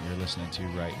song that you're listening to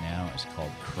right now is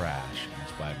called Crash, and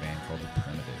it's by a band called The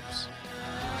Primitives.